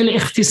فِيهِ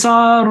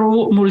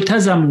الْإِخْتِصَارُ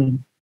مُلْتَزَمٌ.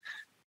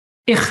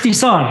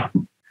 Ikhtisar.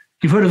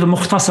 You've heard of the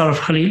Mukhtasar of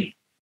Khalil.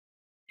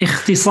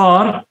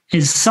 Ikhtisar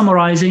is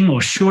summarizing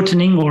or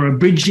shortening or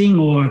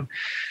abridging,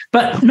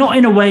 but not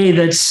in a way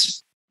that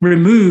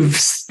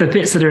removes the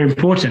bits that are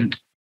important.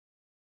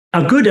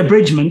 A good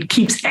abridgment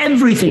keeps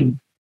everything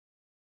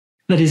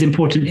that is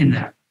important in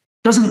there.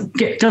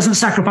 Doesn't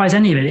sacrifice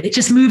any of it. It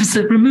just removes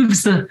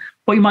the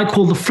what you might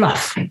call the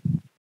fluff,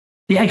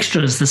 the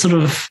extras, the sort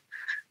of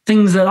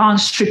things that aren't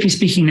strictly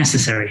speaking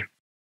necessary.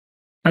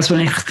 That's what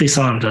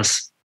ikhtisar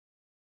does.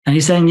 And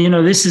he's saying,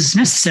 this is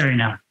necessary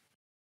now.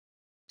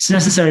 It's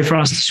necessary for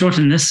us to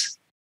shorten this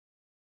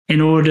in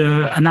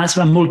order, and that's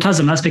a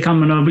multazam, that's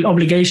become an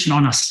obligation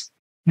on us.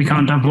 We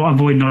can't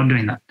avoid not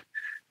doing that.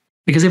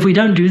 Because if we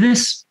don't do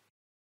this,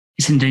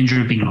 it's in danger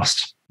of being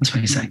lost. That's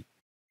what he's saying.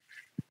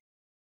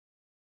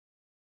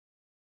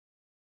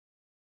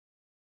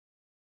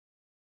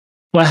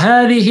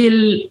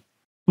 وهذه,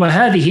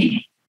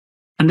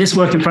 and this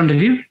work in front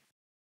of you,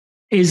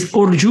 is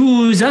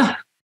urjuza,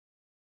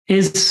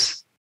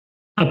 is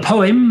a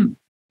poem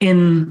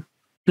in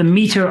the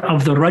meter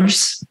of the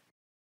rajs.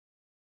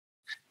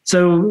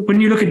 So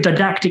when you look at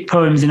didactic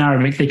poems in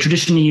Arabic, they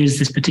traditionally use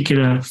this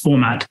particular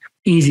format,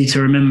 easy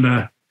to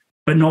remember,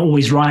 but not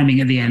always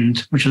rhyming at the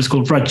end, which was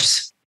called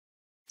rajs.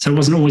 So it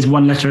wasn't always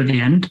one letter at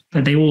the end,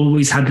 but they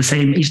always had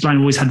each line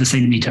always had the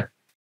same meter.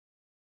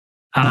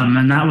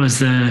 And that was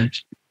the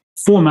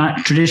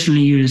format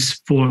traditionally used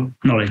for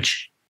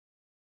knowledge.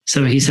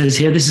 So he says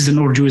here, this is an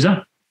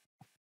urjuza.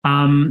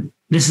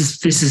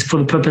 This is for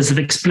the purpose of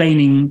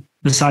explaining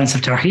the science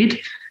of Tawhid.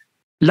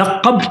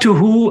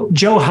 لَقَّبْتُهُ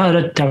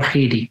جَوْهَرَ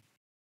التَّوْحِيدِ.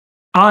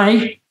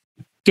 I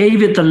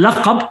gave it the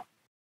laqab.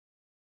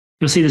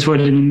 You'll see this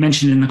word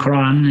mentioned in the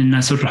Quran,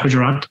 in Surah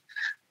Al-Hujurat.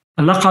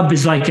 A laqab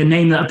is like a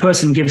name that a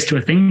person gives to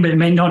a thing, but it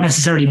may not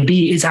necessarily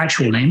be its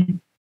actual name,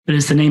 but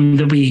it's the name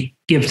that we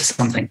give to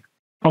something,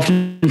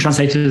 often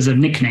translated as a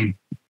nickname.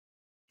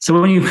 So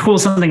when you call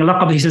something a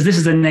laqab, he says, this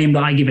is the name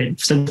that I give it.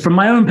 So from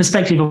my own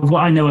perspective of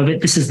what I know of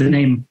it, this is the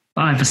name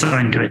I've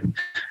assigned to it.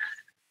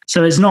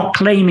 So it's not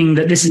claiming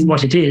that this is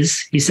what it is.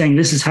 He's saying,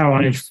 this is how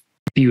I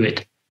view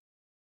it.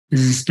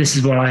 This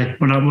is what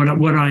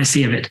I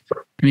see of it.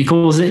 And he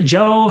calls it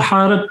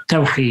Jawhara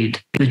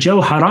Tawhid. The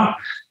Jawhara.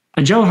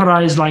 A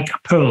Jawhara is like a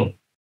pearl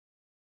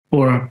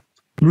or a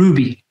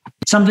ruby,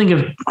 something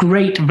of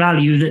great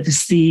value that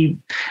is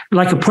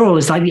like a pearl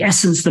is like the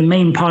essence, the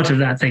main part of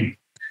that thing.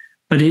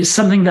 But it's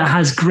something that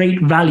has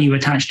great value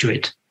attached to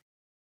it.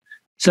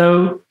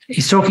 So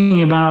he's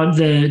talking about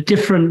the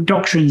different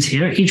doctrines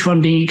here, each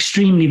one being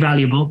extremely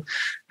valuable.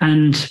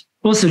 And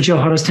also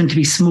Jawharas tend to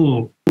be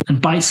small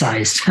and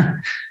bite-sized.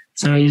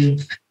 So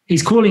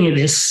he's calling it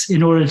this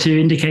in order to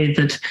indicate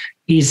that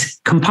he's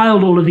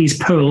compiled all of these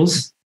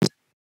pearls,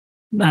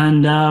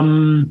 and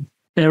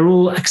they're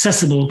all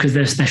accessible because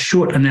they're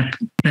short and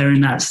they're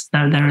in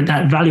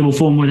that valuable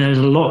form where there's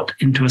a lot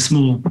into a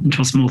small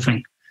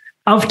thing.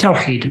 Of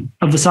Tawhid,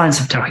 of the science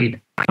of Tawhid,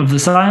 of the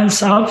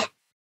science of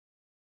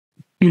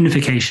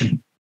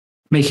unification,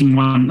 making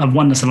one of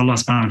oneness of Allah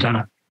subhanahu wa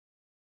ta'ala.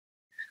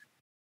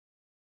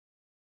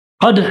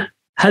 قَدْ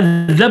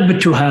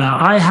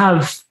هَذَّبْتُهَا, I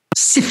have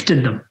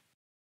sifted them.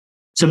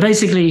 So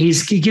basically,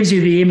 he gives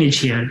you the image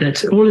here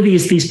that all of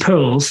these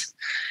pearls,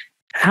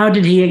 how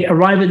did he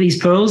arrive at these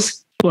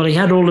pearls? Well, he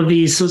had all of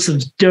these sorts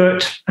of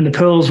dirt, and the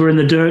pearls were in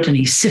the dirt, and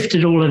he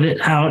sifted all of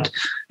it out,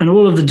 and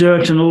all of the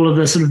dirt and all of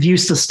the sort of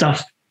useless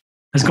stuff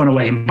has gone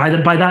away. And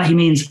by that, he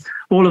means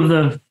all of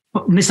the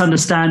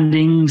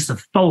misunderstandings, the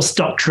false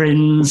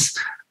doctrines,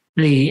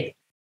 the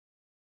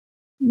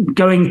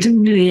going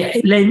to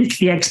the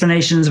lengthy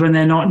explanations when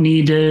they're not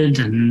needed,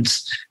 and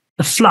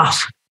the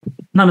fluff.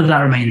 None of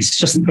that remains,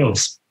 just the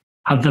pearls.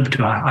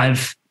 I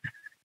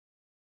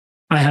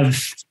have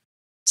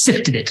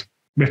sifted it,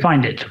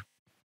 refined it.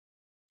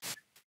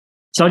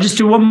 So I'll just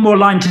do one more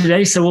line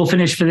today, so we'll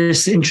finish for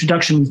this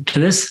introduction to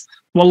this.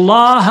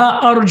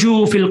 Wallaha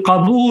arju fil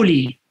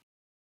qabuli.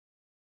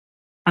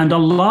 And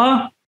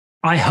Allah,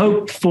 I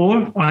hope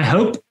for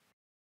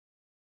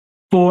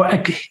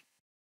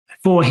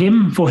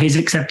him, for his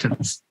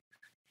acceptance.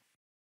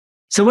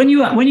 So when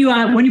you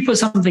put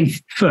something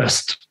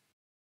first,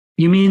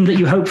 you mean that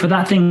you hope for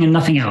that thing and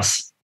nothing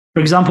else. For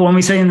example, when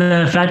we say in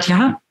the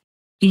Fatiha,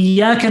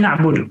 Iyyaka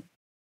na'budu.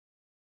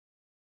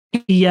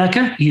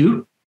 Iyyaka,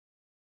 you.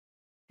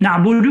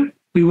 Na'budu,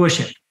 we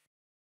worship.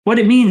 What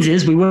it means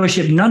is we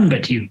worship none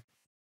but you.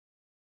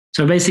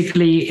 So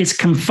basically, it's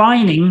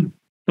confining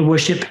the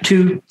worship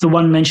to the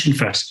one mentioned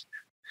first.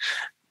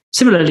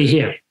 Similarly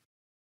here,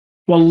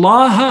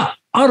 Wallaha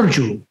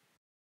arju.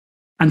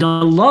 And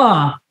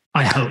Allah,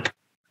 I hope.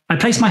 I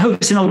place my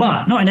hopes in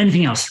Allah, not in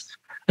anything else.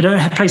 I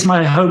don't place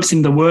my hopes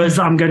in the words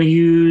that I'm going to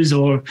use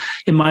or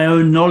in my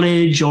own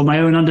knowledge or my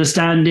own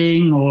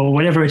understanding or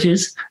whatever it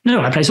is.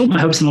 No, I place all my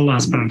hopes in Allah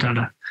subhanahu wa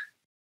ta'ala.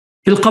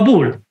 Bil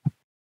qabul,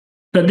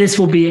 that this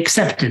will be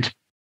accepted.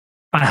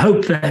 I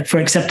hope that for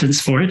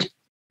acceptance for it.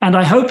 And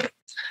I hope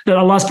that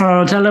Allah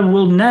subhanahu wa ta'ala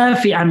will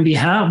nafi'an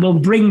biha, will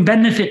bring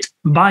benefit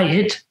by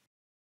it.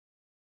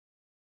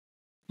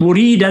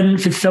 Muridan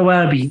fi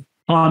thawabi,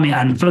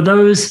 tami'an. For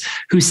those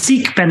who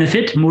seek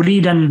benefit,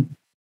 muridan,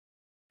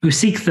 who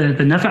seek the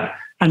nafa',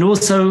 and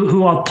also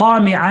who are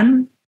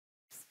tami'an,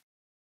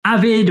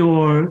 avid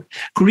or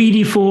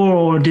greedy for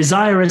or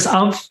desirous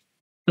of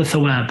the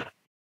thawab,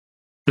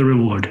 the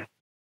reward.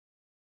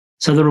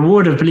 So the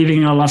reward of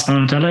believing in Allah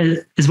subhanahu wa ta'ala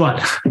is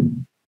what?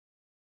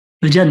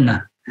 The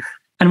Jannah.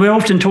 And we're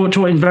often taught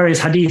in various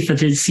hadith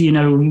that it's,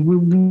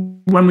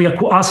 when we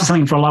ask for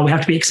something for Allah, we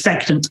have to be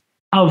expectant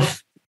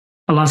of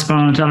Allah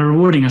subhanahu wa ta'ala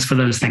rewarding us for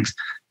those things.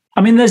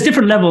 I mean, there's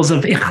different levels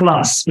of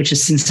ikhlas, which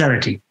is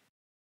sincerity.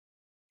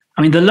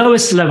 I mean, the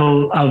lowest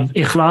level of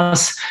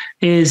ikhlas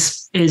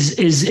is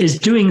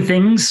doing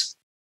things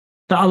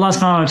that Allah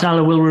subhanahu wa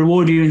ta'ala will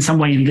reward you in some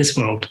way in this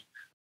world.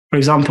 For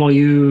example,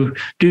 you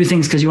do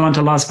things because you want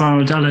Allah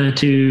subhanahu wa ta'ala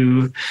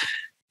to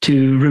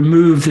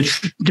remove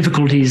the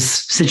difficulties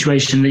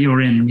situation that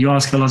you're in. You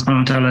ask Allah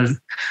subhanahu wa ta'ala,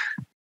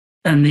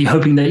 and you're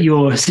hoping that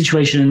your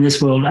situation in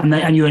this world,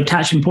 and you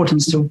attach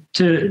importance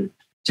to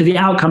the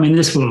outcome in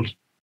this world.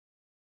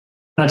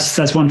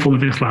 That's one form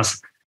of ikhlas.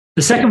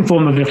 The second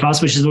form of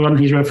ikhlas, which is the one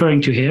he's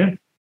referring to here,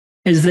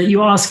 is that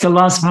you ask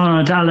Allah subhanahu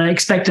wa ta'ala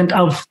expectant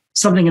of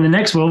something in the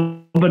next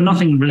world, but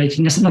nothing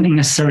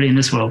necessarily in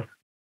this world.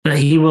 That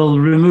he will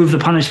remove the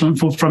punishment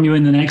from you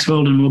in the next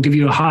world and will give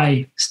you a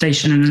high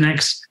station in the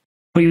next,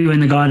 put you in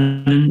the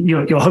garden.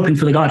 You're hoping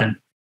for the garden.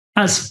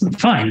 That's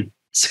fine.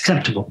 It's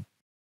acceptable.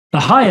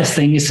 The highest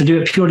thing is to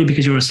do it purely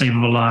because you're a slave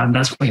of Allah, and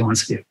that's what he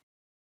wants of you.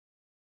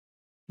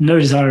 No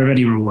desire of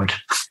any reward.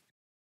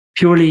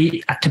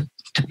 Purely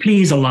to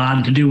please Allah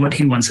and to do what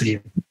he wants of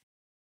you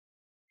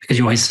because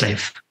you're his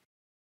slave.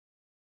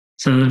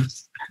 So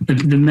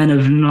the men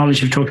of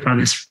knowledge who've talked about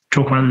this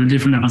talk about the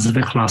different levels of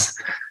ikhlas.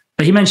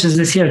 But he mentions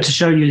this here to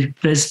show you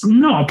there's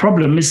not a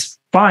problem. It's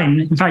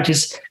fine. In fact,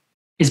 it's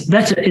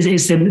better.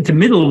 It's the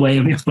middle way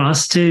of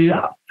ikhlas to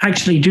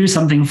actually do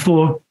something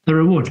for the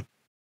reward.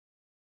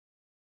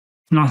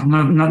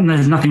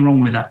 There's nothing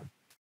wrong with that.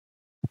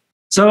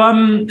 So,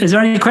 is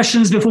there any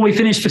questions before we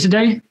finish for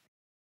today?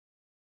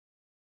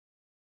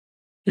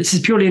 This is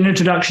purely an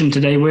introduction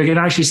today. We're going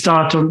to actually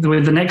start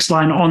with the next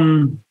line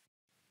on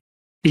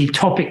the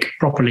topic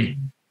properly.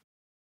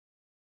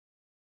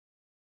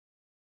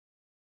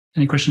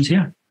 Any questions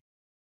here?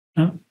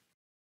 No?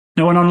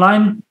 No one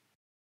online?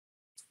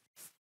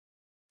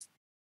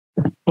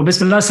 Well,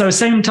 bismillah. So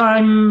same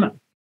time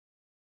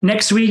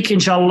next week,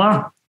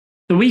 inshallah.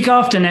 The week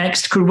after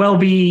next could well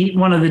be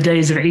one of the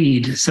days of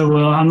Eid. So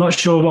I'm not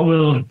sure what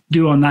we'll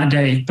do on that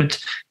day, but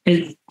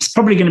it's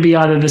probably going to be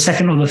either the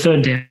second or the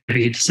third day of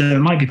Eid. So it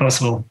might be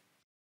possible.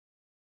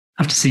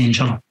 Have to see,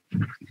 inshallah.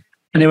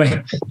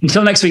 Anyway,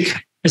 until next week.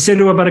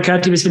 السر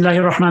وبركاته بسم الله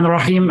الرحمن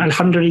الرحيم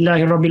الحمد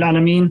لله رب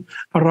العالمين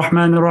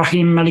الرحمن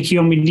الرحيم مالك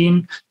يوم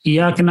الدين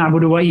إياك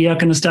نعبد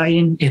وإياك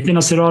نستعين اهدنا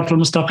الصراط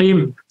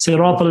المستقيم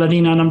صراط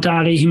الذين أنعمت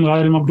عليهم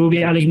غير المغضوب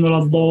عليهم ولا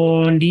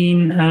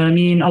الضالين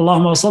آمين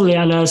اللهم صل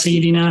على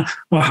سيدنا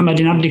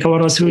محمد عبدك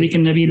ورسولك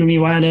النبي الأمي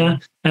وعلى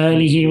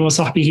آله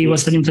وصحبه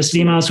وسلم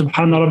تسليما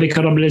سبحان ربك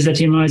رب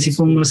العزة عما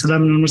يصفون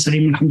وسلام على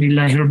المرسلين الحمد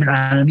لله رب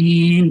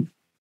العالمين.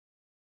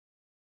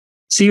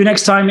 See you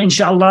next time,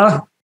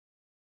 inshallah.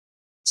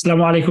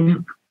 Assalamu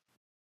alaikum.